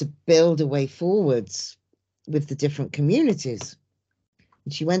 to build a way forwards with the different communities.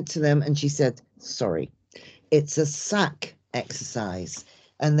 And she went to them and she said, sorry, it's a sack exercise.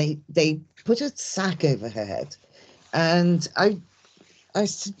 And they put a sack over her head. And I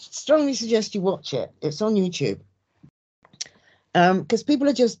strongly suggest you watch it. It's on YouTube. Because people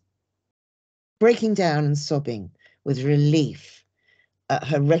are just breaking down and sobbing with relief at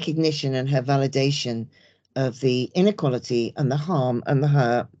her recognition and her validation of the inequality and the harm and the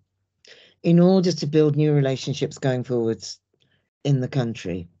hurt in order to build new relationships going forwards in the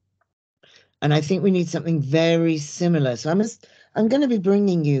country. And I think we need something very similar. So I'm going to be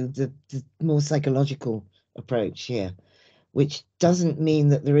bringing you the more psychological approach here, which doesn't mean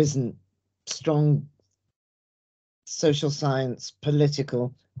that there isn't strong social science,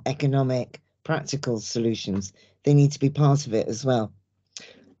 political, economic, practical solutions. They need to be part of it as well.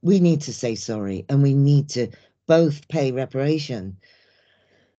 We need to say sorry, and we need to both pay reparation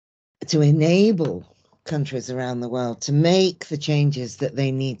to enable countries around the world to make the changes that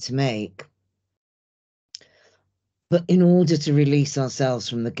they need to make, but in order to release ourselves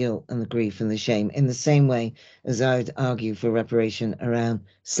from the guilt and the grief and the shame, in the same way as I would argue for reparation around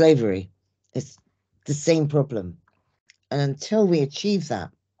slavery. It's the same problem. And until we achieve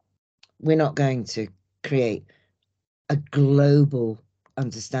that, we're not going to create a global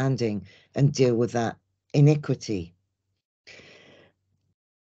understanding and deal with that iniquity.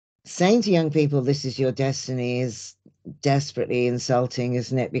 Saying to young people, this is your destiny, is desperately insulting,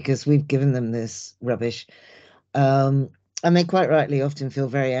 isn't it? Because we've given them this rubbish. And they quite rightly often feel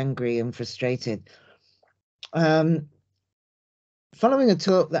very angry and frustrated. Following a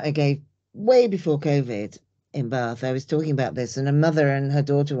talk that I gave way before COVID in Bath, I was talking about this, and a mother and her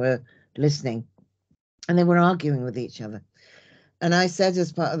daughter were listening, and they were arguing with each other. And I said,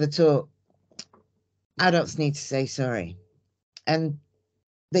 as part of the talk, adults need to say sorry. And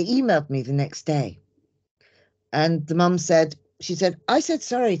they emailed me the next day. And the mum said, I said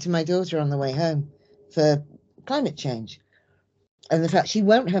sorry to my daughter on the way home for climate change. And the fact she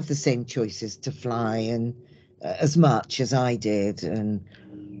won't have the same choices to fly and as much as I did. And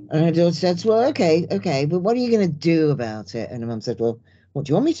her daughter said, well, okay, but what are you going to do about it? And her mum said, well, what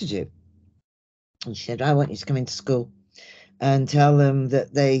do you want me to do? And she said, I want you to come into school and tell them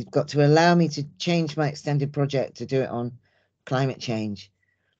that they've got to allow me to change my extended project to do it on climate change.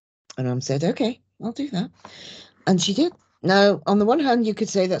 And Mum said, okay, I'll do that. And she did. Now, on the one hand, you could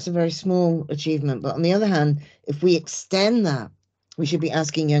say that's a very small achievement, but on the other hand, if we extend that, we should be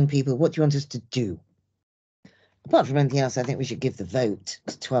asking young people, what do you want us to do? apart from anything else, I think we should give the vote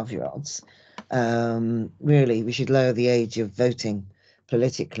to 12-year-olds. Really, we should lower the age of voting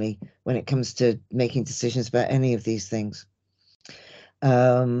politically when it comes to making decisions about any of these things.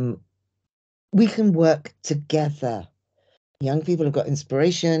 We can work together. Young people have got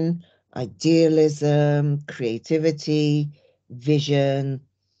inspiration, idealism, creativity, vision,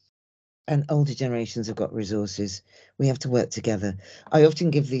 and older generations have got resources. We have to work together. I often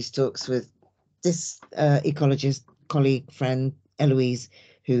give these talks with this ecologist, colleague, friend, Eloise,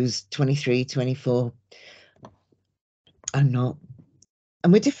 who's 23, 24. I'm not.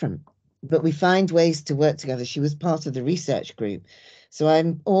 And we're different, but we find ways to work together. She was part of the research group. So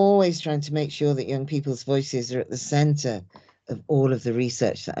I'm always trying to make sure that young people's voices are at the center of all of the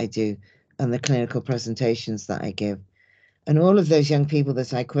research that I do and the clinical presentations that I give. And all of those young people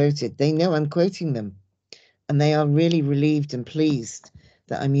that I quoted, they know I'm quoting them. And they are really relieved and pleased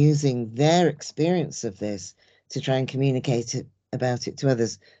that I'm using their experience of this to try and communicate about it to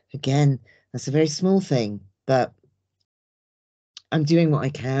others. Again, that's a very small thing, but I'm doing what I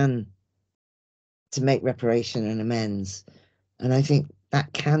can to make reparation and amends. And I think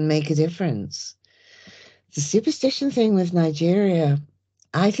that can make a difference. The superstition thing with Nigeria,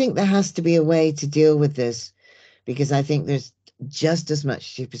 I think there has to be a way to deal with this, because I think there's just as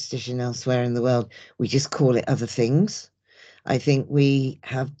much superstition elsewhere in the world. We just call it other things. I think we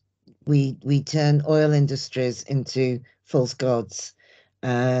turn oil industries into false gods.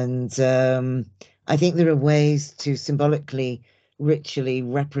 And I think there are ways to symbolically, ritually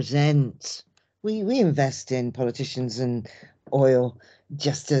represent. We invest in politicians and oil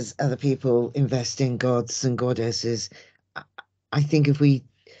just as other people invest in gods and goddesses. I think if we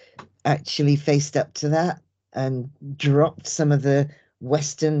actually faced up to that and dropped some of the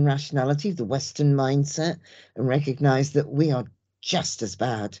Western rationality, the Western mindset, and recognized that we are just as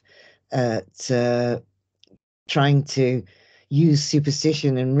bad at trying to use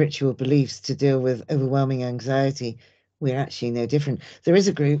superstition and ritual beliefs to deal with overwhelming anxiety, we're actually no different. There is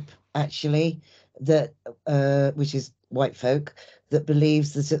a group, actually, that which is white folk, that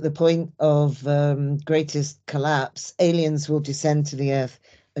believes that at the point of greatest collapse, aliens will descend to the earth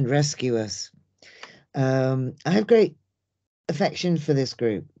and rescue us. I have great affection for this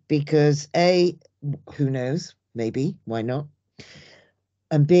group because A, who knows, maybe, why not?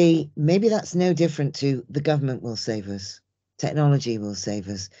 And B, maybe that's no different to the government will save us. Technology will save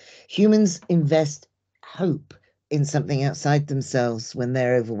us. Humans invest hope in something outside themselves when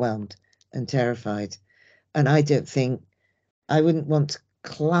they're overwhelmed and terrified. And I wouldn't want to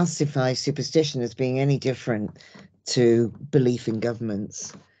classify superstition as being any different to belief in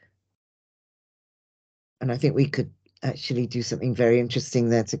governments. And I think we could actually do something very interesting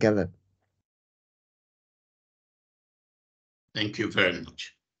there together. Thank you very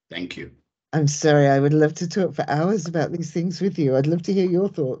much. Thank you. I'm sorry, I would love to talk for hours about these things with you. I'd love to hear your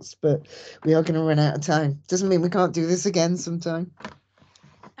thoughts, but we are going to run out of time. Doesn't mean we can't do this again sometime.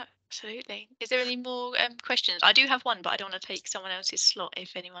 Absolutely. Is there any more questions? I do have one, but I don't want to take someone else's slot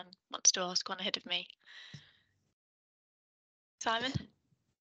if anyone wants to ask one ahead of me. Simon?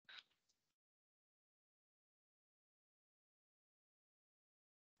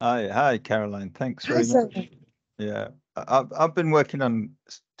 Hi, Caroline. Thanks very much. Yeah, I've been working on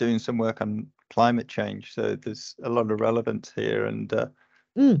doing some work on climate change, so there's a lot of relevance here. And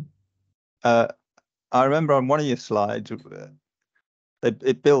I remember on one of your slides,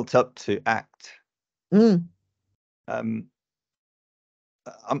 it built up to ACT. I'm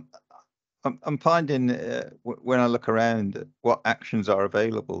finding when I look around what actions are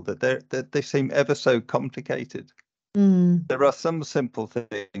available that they seem ever so complicated. There are some simple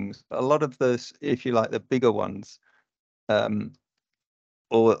things. A lot of those, if you like, the bigger ones,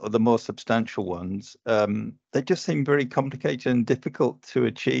 or the more substantial ones, they just seem very complicated and difficult to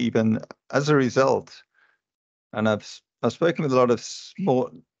achieve. And as a result, and I've spoken with a lot of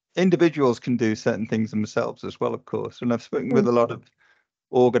small individuals can do certain things themselves as well, of course. And I've spoken with a lot of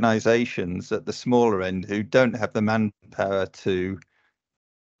organizations at the smaller end who don't have the manpower to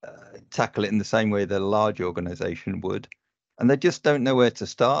tackle it in the same way that a large organization would. And they just don't know where to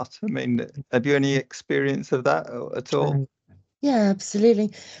start. I mean, have you any experience of that at all? Yeah,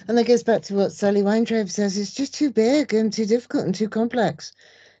 absolutely. And that goes back to what Sally Weintraub says. It's just too big and too difficult and too complex.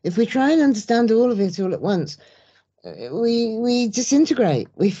 If we try and understand all of it all at once, we disintegrate,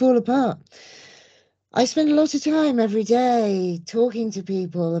 we fall apart. I spend a lot of time every day talking to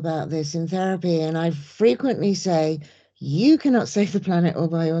people about this in therapy, and I frequently say, you cannot save the planet all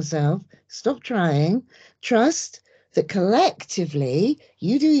by yourself. Stop trying. Trust that collectively,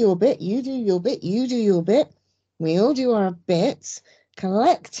 you do your bit, you do your bit, you do your bit. We all do our bits.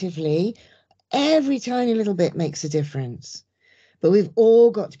 Collectively, Every tiny little bit makes a difference. But we've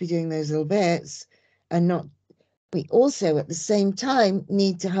all got to be doing those little bits, and not. We also, at the same time,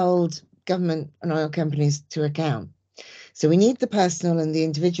 need to hold government and oil companies to account. So we need the personal and the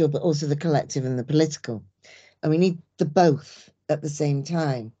individual, but also the collective and the political. And we need the both at the same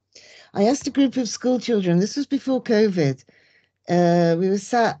time. I asked a group of school children, this was before COVID, we were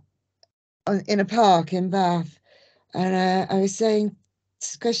sat in a park in Bath, and I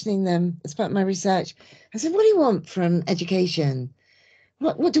was questioning them as part of my research. I said, what do you want from education?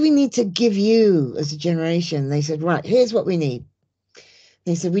 What do we need to give you as a generation? They said, right, here's what we need.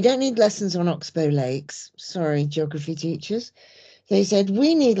 They said, we don't need lessons on oxbow lakes. Sorry, geography teachers. They said,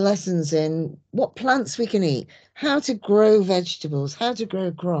 we need lessons in what plants we can eat, how to grow vegetables, how to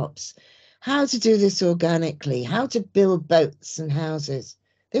grow crops, how to do this organically, how to build boats and houses.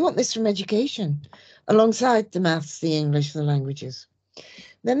 They want this from education, alongside the maths, the English, the languages.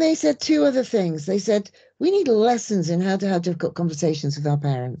 Then they said two other things. They said, we need lessons in how to have difficult conversations with our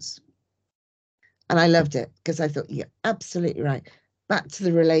parents. And I loved it because I thought, you're absolutely right. Back to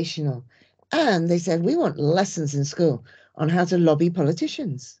the relational. And they said, we want lessons in school on how to lobby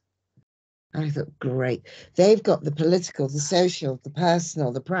politicians. And I thought, great. They've got the political, the social, the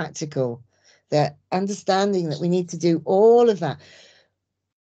personal, the practical, the understanding that we need to do all of that.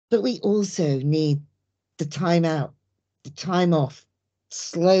 But we also need the time out, the time off,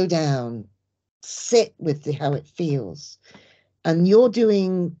 slow down, sit with how it feels. And you're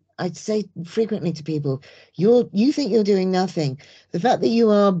doing, I'd say frequently to people, you think you're doing nothing. The fact that you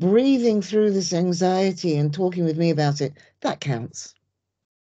are breathing through this anxiety and talking with me about it, that counts,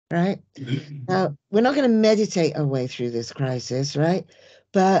 right? Now, we're not going to meditate our way through this crisis, right?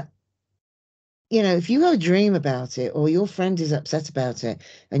 But, you know, if you have a dream about it, or your friend is upset about it,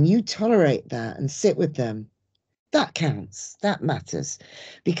 and you tolerate that and sit with them, that counts, that matters.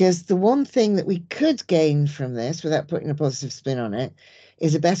 Because the one thing that we could gain from this, without putting a positive spin on it,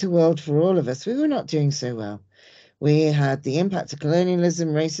 is a better world for all of us. We were not doing so well. We had the impact of colonialism,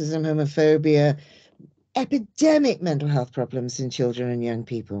 racism, homophobia, epidemic mental health problems in children and young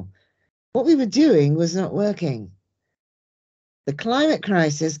people. What we were doing was not working. The climate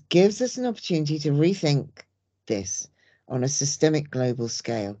crisis gives us an opportunity to rethink this on a systemic global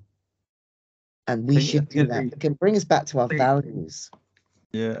scale. And we should do that. It can bring us back to our values.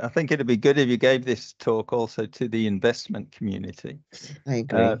 Yeah, I think it'd be good if you gave this talk also to the investment community. I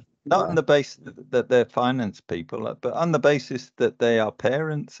agree. Not on the basis that they're finance people, but on the basis that they are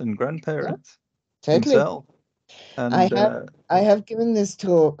parents and grandparents themselves. And I have given this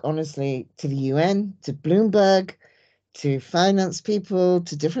talk, honestly, to the UN, to Bloomberg, to finance people,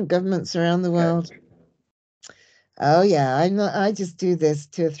 to different governments around the world. Oh yeah, I just do this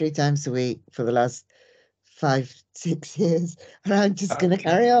 2 or 3 times a week for the last 5, 6 years, and I'm just going to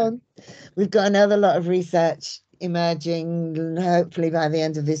carry on. We've got another lot of research emerging, hopefully by the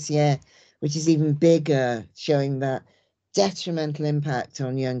end of this year, which is even bigger, showing that detrimental impact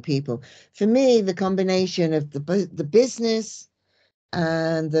on young people. For me, the combination of the business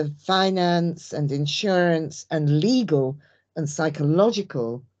and the finance and insurance and legal and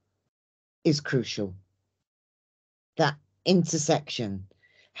psychological is crucial. That intersection.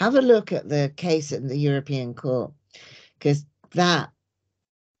 Have a look at the case in the European Court, because that,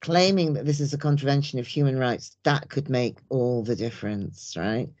 claiming that this is a contravention of human rights, that could make all the difference,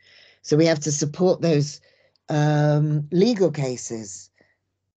 right? So we have to support those legal cases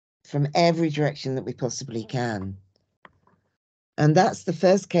from every direction that we possibly can. And that's the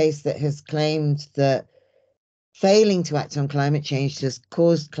first case that has claimed that failing to act on climate change has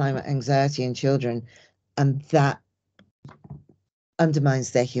caused climate anxiety in children, and that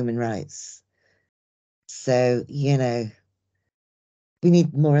undermines their human rights. So, you know, we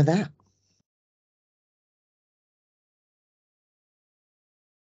need more of that.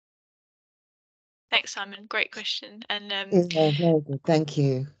 Thanks, Simon. Great question. And Yeah, very good. Thank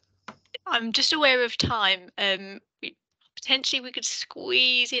you. I'm just aware of time. Potentially we could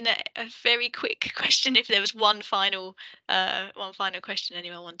squeeze in a very quick question if there was one final question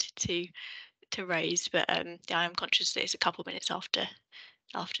anyone wanted to raise. But yeah, I'm conscious that it's a couple of minutes after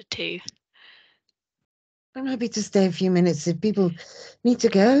 2. I'm happy to stay a few minutes. If people need to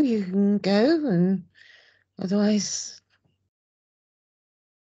go, you can go, and otherwise.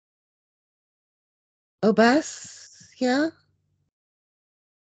 Oh, Bas, yeah?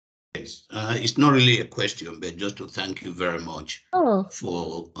 Yes, it's not really a question, but just to thank you very much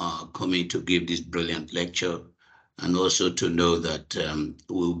for coming to give this brilliant lecture, and also to know that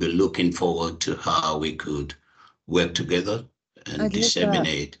we'll be looking forward to how we could work together and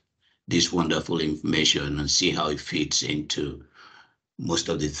disseminate this wonderful information and see how it fits into most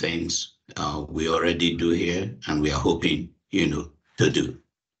of the things we already do here, and we are hoping, to do.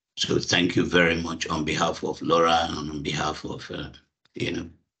 So thank you very much on behalf of Laura and on behalf of,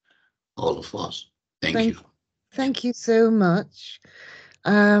 all of us. Thank you. Thank you so much.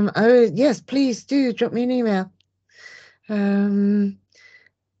 Yes, please do drop me an email.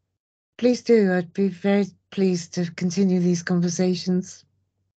 Please do. I'd be very pleased to continue these conversations.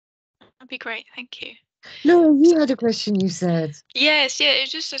 That'd be great. Thank you. No, you had a question, you said. Yes, yeah, it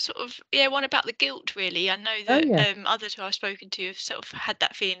was just a sort of one about the guilt, really. I know that others who I've spoken to have sort of had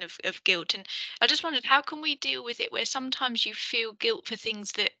that feeling of guilt, and I just wondered, how can we deal with it where sometimes you feel guilt for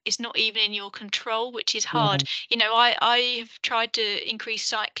things that is not even in your control, which is hard. I have tried to increase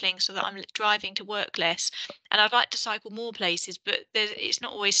cycling so that I'm driving to work less, and I'd like to cycle more places, but it's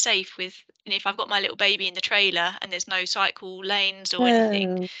not always safe with, if I've got my little baby in the trailer and there's no cycle lanes or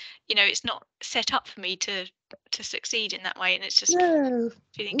anything, it's not set up for me to succeed in that way, and it's just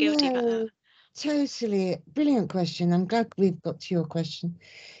feeling guilty about that. Totally. Brilliant question. I'm glad we've got to your question.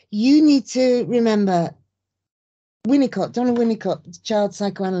 You need to remember Donald Winnicott, the child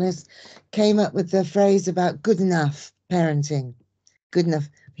psychoanalyst, came up with the phrase about good enough parenting. Good enough.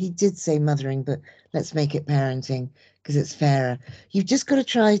 He did say mothering, but let's make it parenting because it's fairer. You've just got to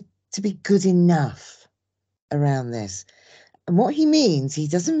try to be good enough around this. And what he means, he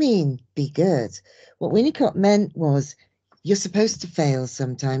doesn't mean be good. What Winnicott meant was you're supposed to fail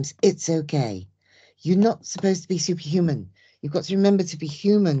sometimes. It's okay. You're not supposed to be superhuman. You've got to remember to be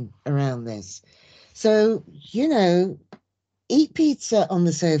human around this. So, eat pizza on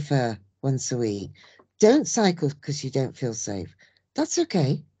the sofa once a week. Don't cycle because you don't feel safe. That's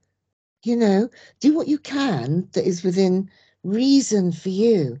okay. Do what you can that is within reason for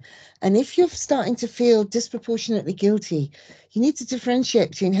you. And if you're starting to feel disproportionately guilty, you need to differentiate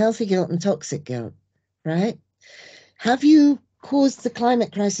between healthy guilt and toxic guilt, right? Have you caused the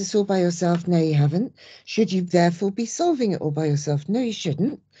climate crisis all by yourself? No, you haven't. Should you therefore be solving it all by yourself? No, you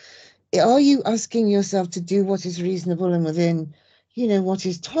shouldn't. Are you asking yourself to do what is reasonable and within, what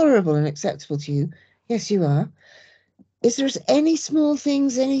is tolerable and acceptable to you? Yes, you are. Is there any small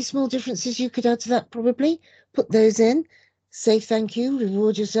things, any small differences you could add to that? Probably. Put those in. Say thank you,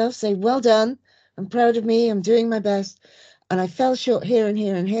 reward yourself, say well done, I'm proud of me, I'm doing my best, and I fell short here and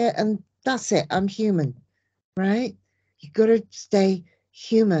here and here, and that's it, I'm human, right? You've got to stay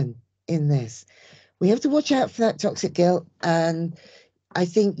human in this. We have to watch out for that toxic guilt, and I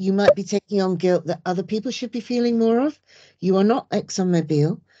think you might be taking on guilt that other people should be feeling more of. You are not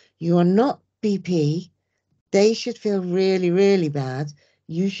ExxonMobil, you are not BP. They should feel really, really bad.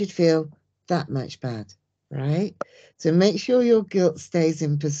 You should feel that much bad, right? So make sure your guilt stays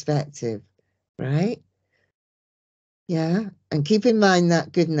in perspective, right? Yeah. And keep in mind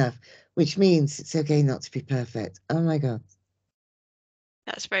that good enough, which means it's okay not to be perfect. Oh my God.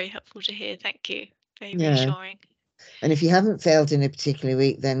 That's very helpful to hear. Thank you. Very reassuring. And if you haven't failed in a particular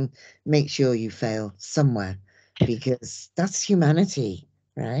week, then make sure you fail somewhere because that's humanity,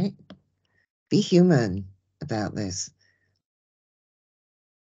 right? Be human about this.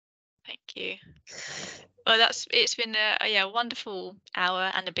 Thank you. Well, it's been a wonderful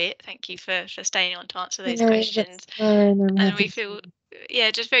hour and a bit. Thank you for staying on to answer those questions. And we feel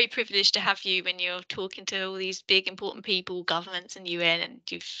just very privileged to have you when you're talking to all these big important people, governments and UN, and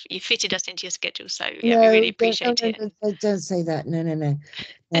you've fitted us into your schedule. So we really appreciate it. Don't say that. No.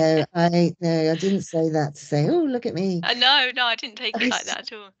 No, I didn't say that to say, oh, look at me. No, I didn't take it like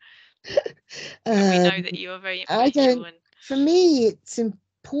that at all. We know that you are very influential. For me, it's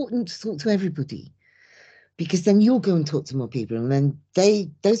important to talk to everybody because then you'll go and talk to more people, and then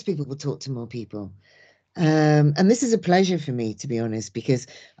those people will talk to more people. And this is a pleasure for me, to be honest, because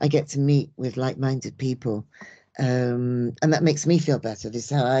I get to meet with like-minded people, and that makes me feel better. This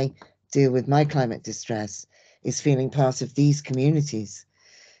is how I deal with my climate distress, is feeling part of these communities.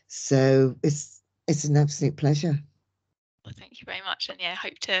 So it's an absolute pleasure. Well, thank you very much, and I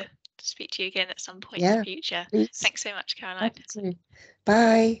hope to speak to you again at some point in the future. Please. Thanks so much, Caroline.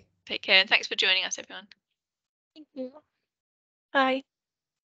 Bye. Take care, and thanks for joining us, everyone. Thank you. Bye.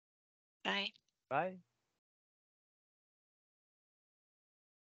 Bye. Bye.